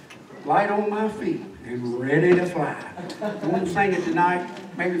entitled "Light on My Feet and Ready to Fly." I won't sing it tonight.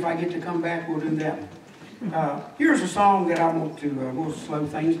 Maybe if I get to come back, we'll do that one. Here's a song that I want to, we'll slow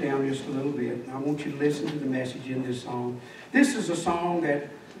things down just a little bit. I want you to listen to the message in this song. This is a song that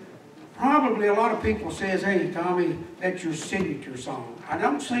probably a lot of people says, "Hey, Tommy, that's your signature song." I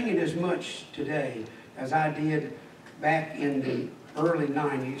don't sing it as much today as I did back in the early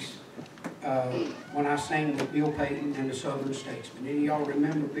 90s when I sang with Bill Payton and the Southern Statesmen. Any of y'all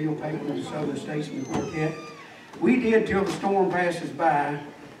remember Bill Payton and the Southern Statesmen Quartet? We did "Till the Storm Passes By"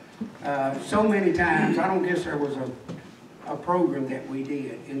 so many times. I don't guess there was a program that we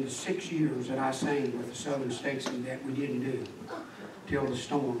did in the 6 years that I sang with the Southern Statesmen that we didn't do "Till the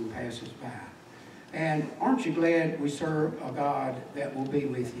Storm Passes By." And aren't you glad we serve a God that will be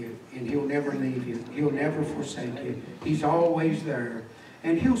with you, and he'll never leave you, he'll never forsake you, he's always there,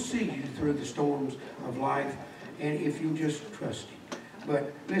 and he'll see you through the storms of life, and if you just trust him.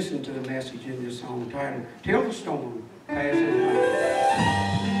 But listen to the message in this song titled "Till the Storm Passes By."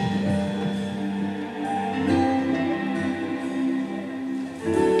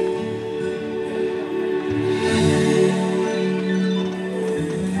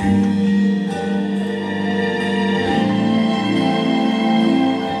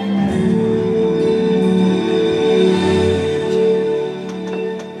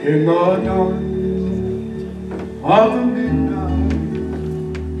 In the dark of the midnight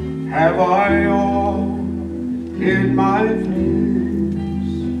have I all hid my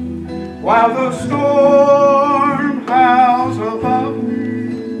fears, while the storm howls above me,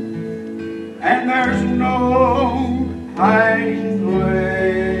 and there's no hiding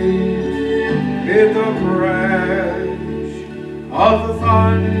place. Mid the crash of the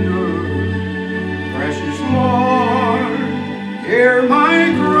thunder, precious Lord, hear my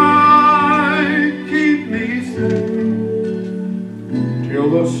cry, keep me safe, till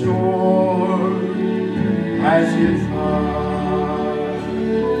the storm passes by.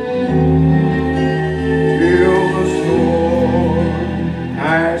 Till the storm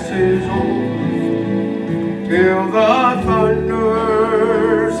passes over, till the thunder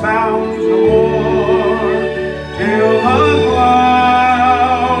sounds no more, till the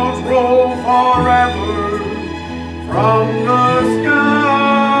clouds roll forever from the sky.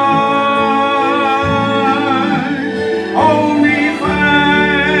 Hold me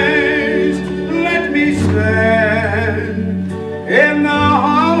fast, let me stand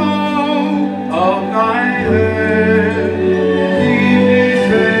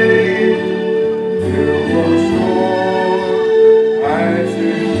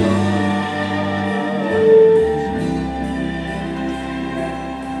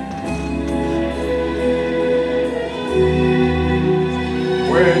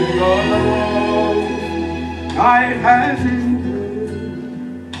spread the love. Night has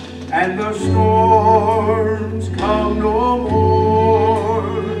ended, and the storms come no more.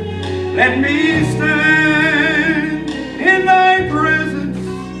 Let me stand in thy presence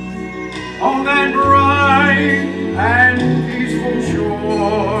on that bright and peaceful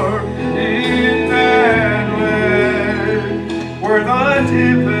shore, in that land where the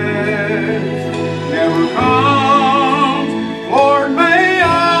tempest never comes. Lord, may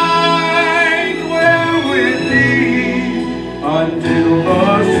I dwell with thee until the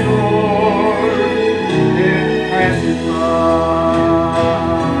storm it passes by.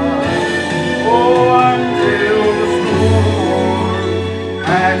 Oh, until the storm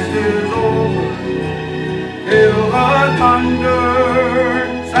passes over, till the thunder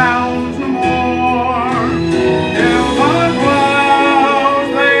sounds no more, till the clouds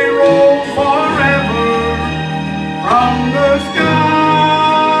they roll forever from the sky.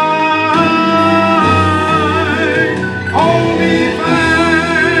 Hold me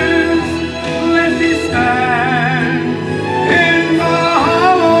fast, let me stand in the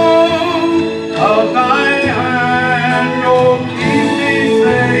hollow of thy hand. Oh, keep me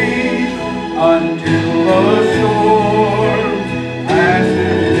safe until the storm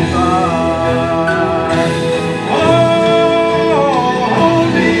passes by. Oh, hold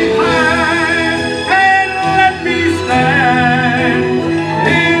me fast and let me stand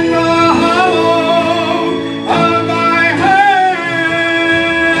in the hollow of thy hand.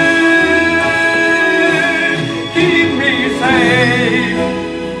 Keep me safe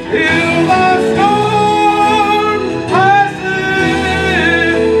till the storm passes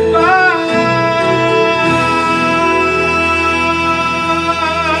by.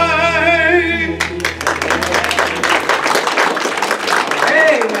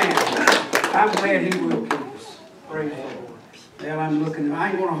 Amen. I'm glad he will keep us. Praise the Lord. Well, I'm looking, I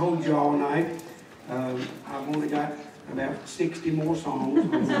ain't going to hold you all night. I've only got about 60 more songs. I'm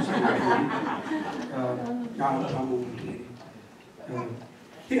going to sing to you. I'm going to get it.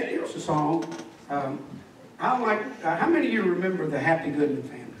 Yeah, here's a song. I like, how many of you remember the Happy Goodman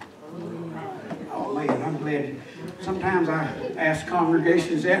family? Oh man, I'm glad. Sometimes I ask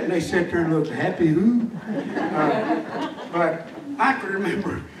congregations that and they sit there and look, happy who? But I can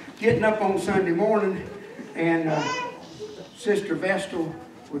remember getting up on Sunday morning and Sister Vestal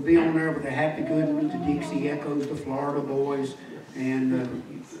would be on there with the Happy Goodmans, the Dixie Echoes, the Florida Boys,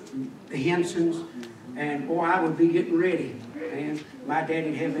 and the Hensons. And boy, I would be getting ready. And my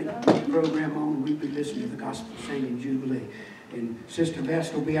daddy'd have that program on, and we'd be listening to the gospel singing Jubilee. And Sister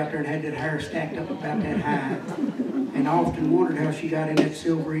Vestal would be out there and had that hair stacked up about that high. And I often wondered how she got in that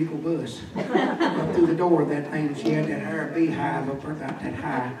Silver Eagle bus. Up through the door of that thing, and she had that hair beehive up about that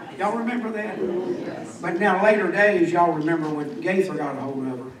high. Y'all remember that? But now later days, y'all remember when Gaither got a hold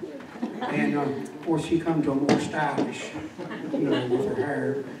of her. And of course, she come to a more stylish, with her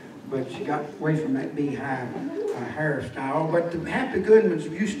hair. But she got away from that beehive hairstyle. But the Happy Goodmans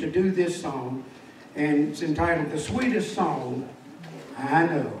used to do this song, and it's entitled "The Sweetest Song I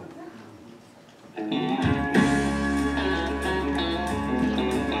Know."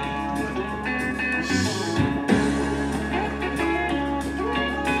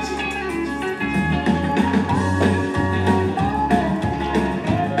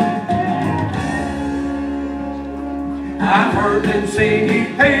 I've heard them sing, he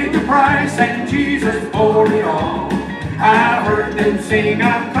paid the price and Jesus bore it all. I heard them sing,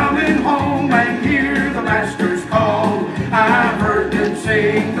 I'm coming home, and hear the Master's call. I've heard them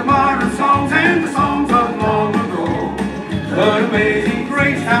sing the modern songs and the songs of long ago. But amazing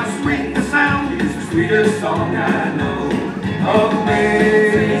grace, how sweet the sound, is the sweetest song I know.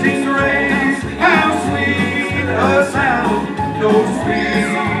 Amazing grace, how sweet the sound, no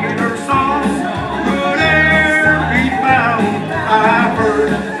sweeter song could e'er be found. I've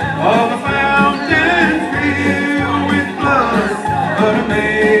heard of a fountain filled with blood, but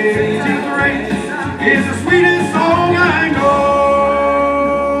amazing grace is the sweetest song I know.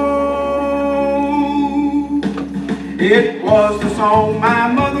 It was the song my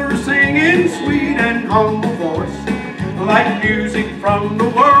mother sang in sweet and humble voice, like music from the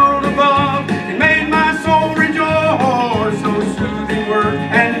world above. It made my soul rejoice, so soothing word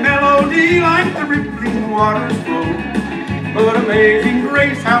and melody like the rippling waters flow. But amazing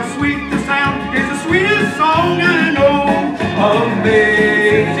grace, how sweet the sound, is the sweetest song I know.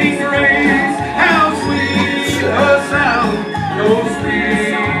 Amazing grace, how sweet the sound, no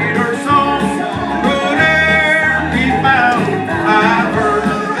sweeter song could e'er be found. I've heard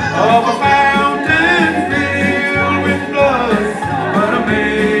of a fountain filled with blood, but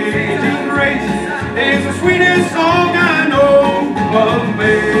amazing grace is the sweetest song I know.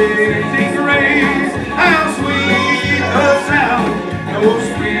 Amazing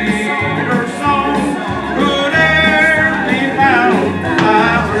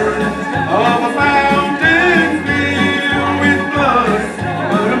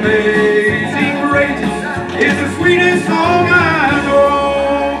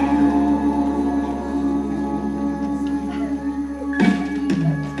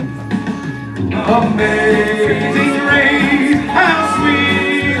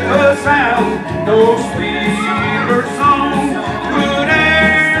sound, no sweeter song could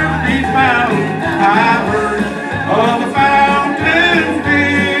e'er be found. I heard of a fountain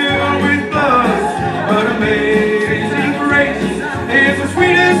filled with blood, but Amazing Grace is the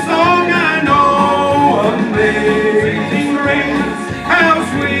sweetest song I know. Amazing Grace, how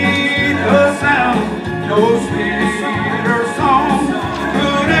sweet the sound, no sweeter song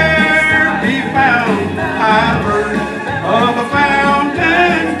could e'er be found. I heard of a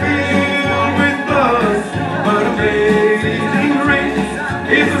fountain filled with blood, but Amazing Grace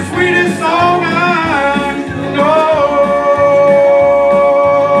is the sweetest song I know.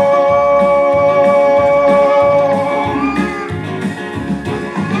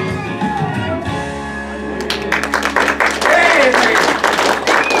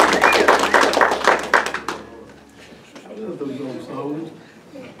 I love those old songs,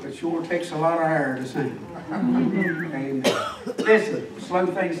 but it sure takes a lot of air to sing. Amen. Listen, slow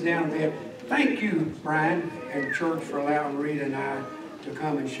things down a bit. Thank you, Brian and the church, for allowing Rita and I to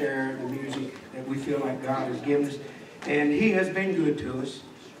come and share the music that we feel like God has given us. And He has been good to us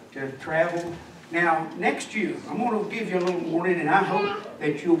to travel. Now, next year, I'm going to give you a little warning, and I hope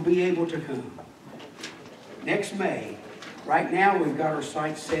that you'll be able to come. Next May, right now we've got our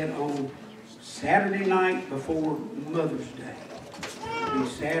sights set on Saturday night before Mother's Day. It'll be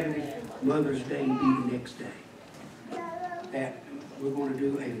Saturday, Mother's Day will be the next day. That we're going to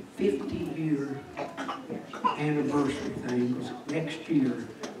do a 50-year anniversary thing, because next year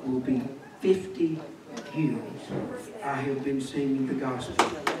will be 50 years I have been singing the gospel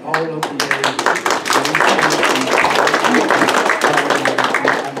all of the days.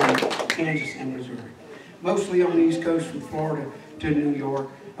 Kansas and Missouri. Mostly on the East Coast, from Florida to New York,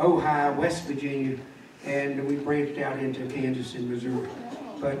 Ohio, West Virginia, and we branched out into Kansas and Missouri.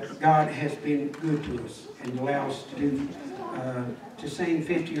 But God has been good to us and allows us to do to sing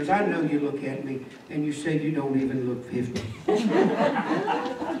 50 years. I know you look at me and you say you don't even look 50.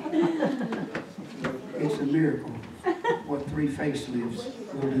 It's a miracle what 3 facelifts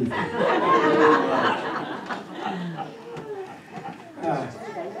will do.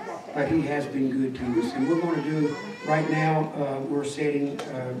 But He has been good to us. And we're going to do, right now, we're setting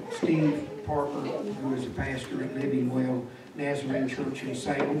Steve Parker, who is a pastor at Living Well Nazarene Church in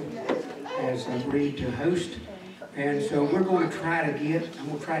Salem, has agreed to host. And so we're going to try to get, I'm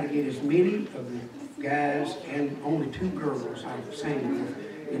going to try to get as many of the guys and only 2 girls I've sang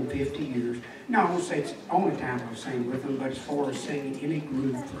with in 50 years. No, I won't say it's the only time I've sang with them, but as far as singing any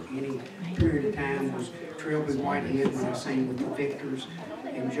group for any period of time was Trilby Whitehead when I sang with the Victors,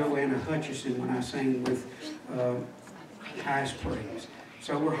 and Joanna Hutchison when I sang with Highest Praise.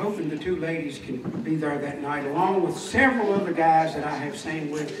 So we're hoping the 2 ladies can be there that night, along with several other guys that I have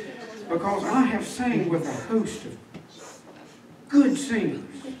sang with, because I have sang with a host of good singers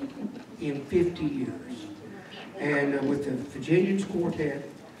in 50 years. And with the Virginians Quartet,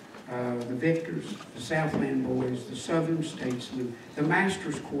 the Victors, the Southland Boys, the Southern Statesmen, the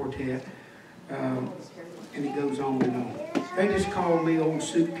Masters Quartet, and it goes on and on. They just call me Old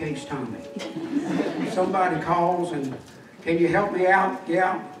Suitcase Tommy. Somebody calls and, can you help me out?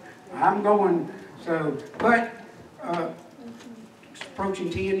 Yeah, I'm going. So, but it's approaching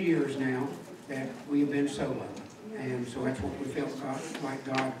 10 years now that we have been solo. And so that's what we felt like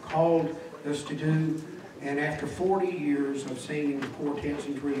God called us to do. And after 40 years of singing the quartets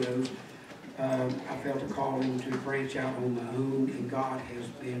and trios, I felt a calling to branch out on my own, and God has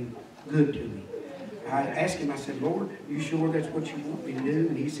been good to me. I asked Him, I said, Lord, you sure that's what you want me to do?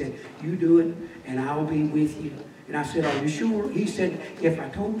 And He said, you do it, and I'll be with you. And I said, are you sure? He said, if I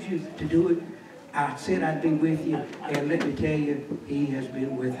told you to do it, I said I'd be with you. And let me tell you, He has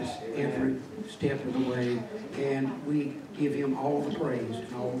been with us every step of the way. And we give Him all the praise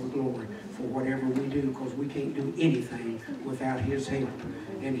and all the glory for whatever we do, because we can't do anything without His help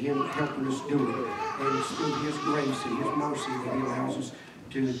and Him helping us do it. And it's through His grace and His mercy that He allows us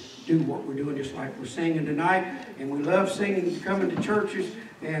to do what we're doing, just like we're singing tonight. And we love singing, coming to churches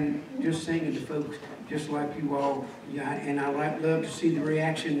and just singing to folks just like you all. Yeah, and I love to see the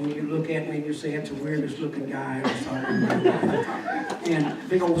reaction when you look at me and you say, that's the weirdest looking guy I ever saw in my life. And a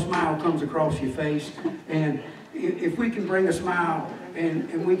big old smile comes across your face. And if we can bring a smile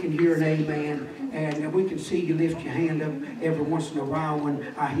and we can hear an amen, and we can see you lift your hand up every once in a while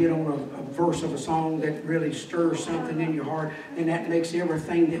when I hit on a verse of a song that really stirs something in your heart, and that makes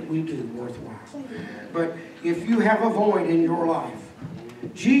everything that we do worthwhile. But if you have a void in your life,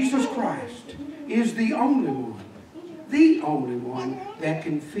 Jesus Christ is the only one that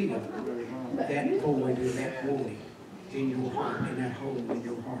can fill that void and that void in your heart and that hole in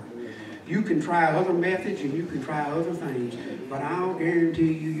your heart. You can try other methods and you can try other things, but I'll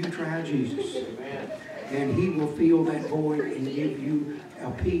guarantee you, you try Jesus. And He will fill that void and give you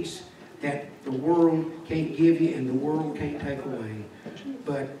a peace that the world can't give you and the world can't take away.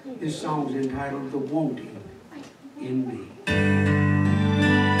 But this song's entitled The Wanting in Me.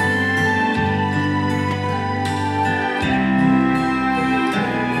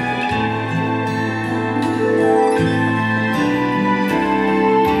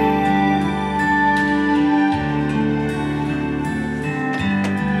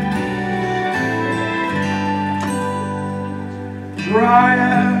 Dry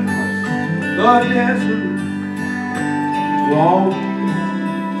as the desert, long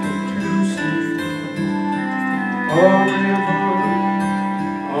to see a river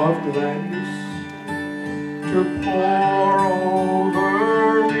of gladness to pour over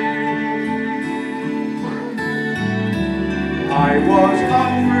me. I was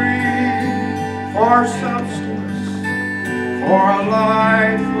hungry for substance, for a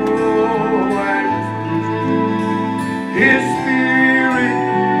life full and free. His Spirit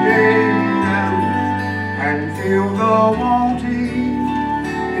came down and filled the wanting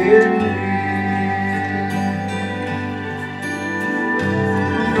in me.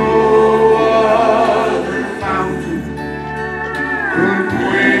 No other fountain could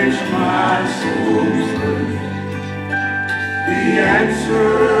quench my soul's thirst. The answer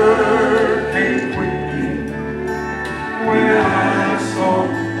came quickly when I saw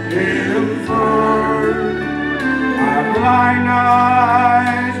Him first. My blind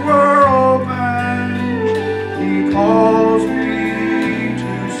eyes were open. He calls me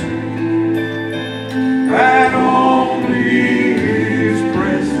to see that only His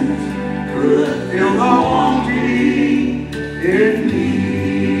presence could fill the wanting in me.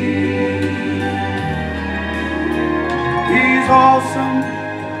 He's awesome,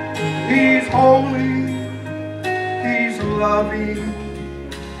 He's holy, He's loving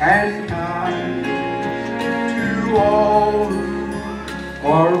and kind to all who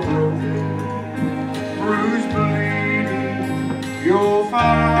are broken, bruised, bleeding, you'll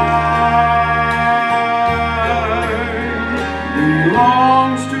find. He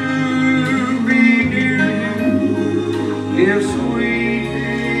longs to be near you, give sweet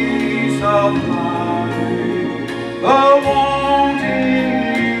peace of mind. The wanting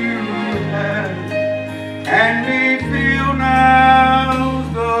you have, and be filled now's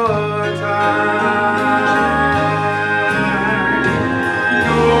the time.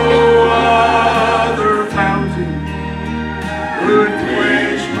 No other fountain could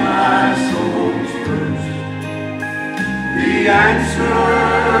quench my soul's thirst. The answer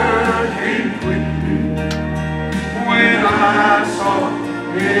came quickly when I saw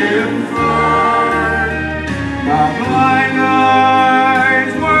Him first. My blind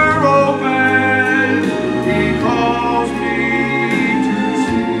eyes were open. He calls me to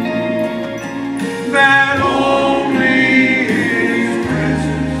see that only His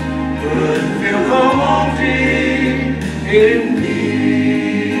presence could fill the wanting in me.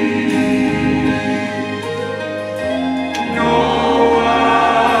 No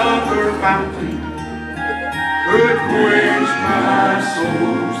other fountain could quench my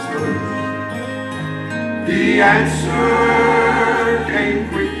soul's thirst. The answer came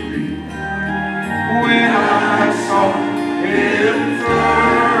quickly when I saw Him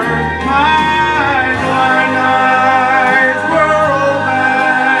first. My blind eyes were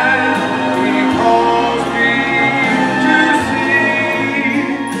open. He calls me to see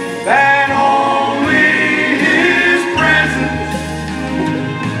that only His presence,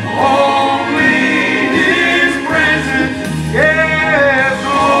 yes,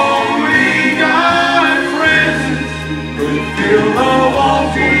 only God's presence could fill the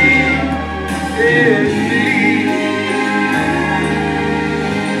wanting in me.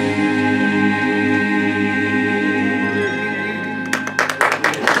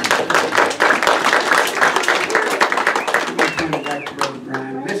 Coming back to Brother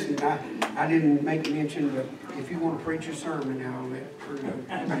Brian. Listen, I didn't make mention, but if you want to preach a sermon now, I'll let her know.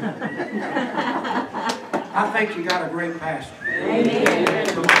 I think you got a great pastor. Amen.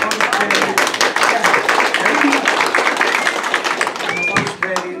 From the first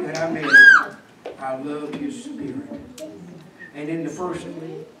day that I met him, I loved his spirit. And in the first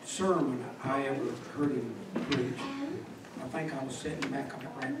sermon I ever heard him preach, I think I was sitting back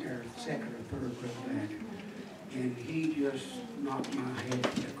right there, second or third row back, and he just knocked my head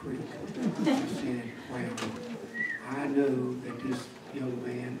to the creek. I said, well, I know that this young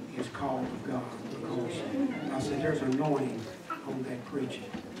man is called of God, because I said there's anointing on that preaching.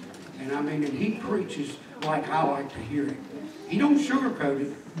 And I mean, and he preaches like I like to hear it. He don't sugarcoat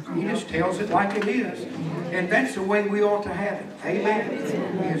it. He just tells it like it is. And that's the way we ought to have it. Amen.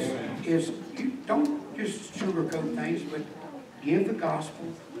 Is you don't just sugarcoat things, but give the gospel.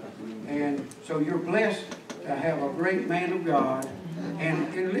 And so you're blessed to have a great man of God.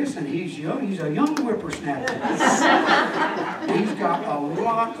 And listen, he's young. He's a young whippersnapper. He's got a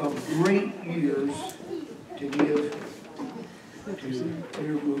lot of great years to give to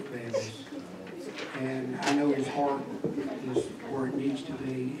Clearbrook Baptist. And I know his heart is where it needs to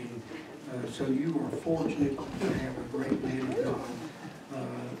be. And so you are fortunate to have a great man of God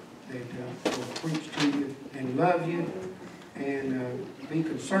that will preach to you and love you and be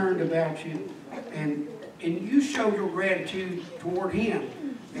concerned about you. And you show your gratitude toward him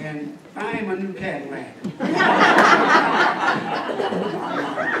and buy him a new Cadillac. But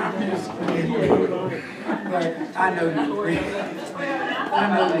I know you. I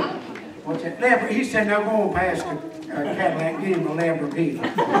know you. What's that? He said, no, go on past the Cadillac, get him a Lamborghini.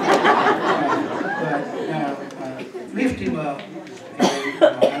 But lift him up.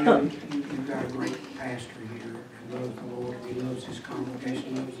 And, I know you've got a great pastor here who loves the Lord. He loves his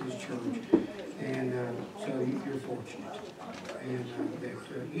congregation, loves his church. And so you're fortunate. And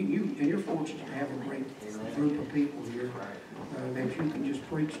you're fortunate to have a great group of people here that you can just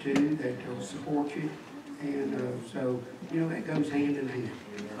preach to, that will support you. And so, that goes hand in hand.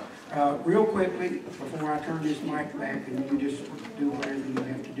 Real quickly, before I turn this mic back and you just do whatever you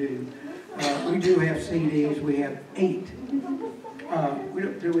have to do, we do have CDs. We have 8.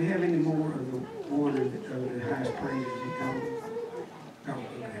 Do we have any more of the one of the highest praises?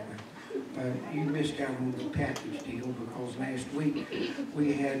 You missed out on the package deal because last week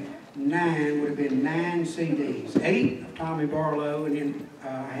we had 9, would have been 9 CDs. 8 of Tommy Barlow, and then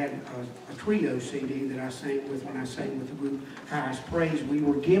I had a trio CD that I sang with when I sang with the group Highest Praise. We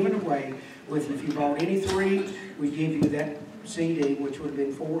were giving away with, if you bought any 3, we'd give you that CD, which would have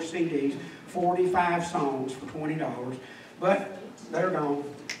been 4 CDs, 45 songs for $20. But they're gone.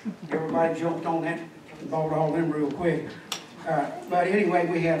 Everybody jumped on that and bought all them real quick. But anyway,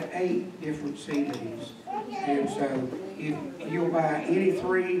 we have 8 different CDs. And so if you'll buy any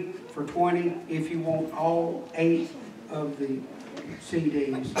 3 for $20, if you want all 8 of the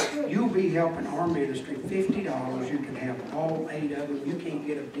CDs, you'll be helping our ministry. $50, you can have all 8 of them. You can't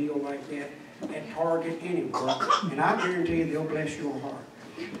get a deal like that at Target anywhere. And I guarantee you they'll bless your heart.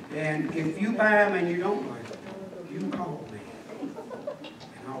 And if you buy them and you don't like them, you can call me.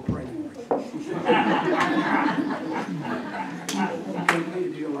 And I'll pray for you.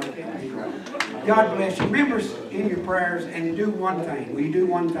 God bless you. Remember in your prayers and do one thing. Will you do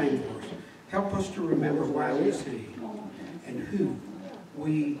one thing for us? Help us to remember why we sing and who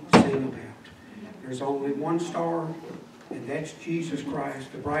we sing about. There's only one star, and that's Jesus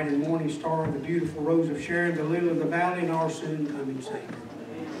Christ, the bright and morning star, the beautiful rose of Sharon, the lily of the valley, and our soon coming Savior.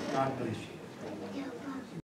 God bless you.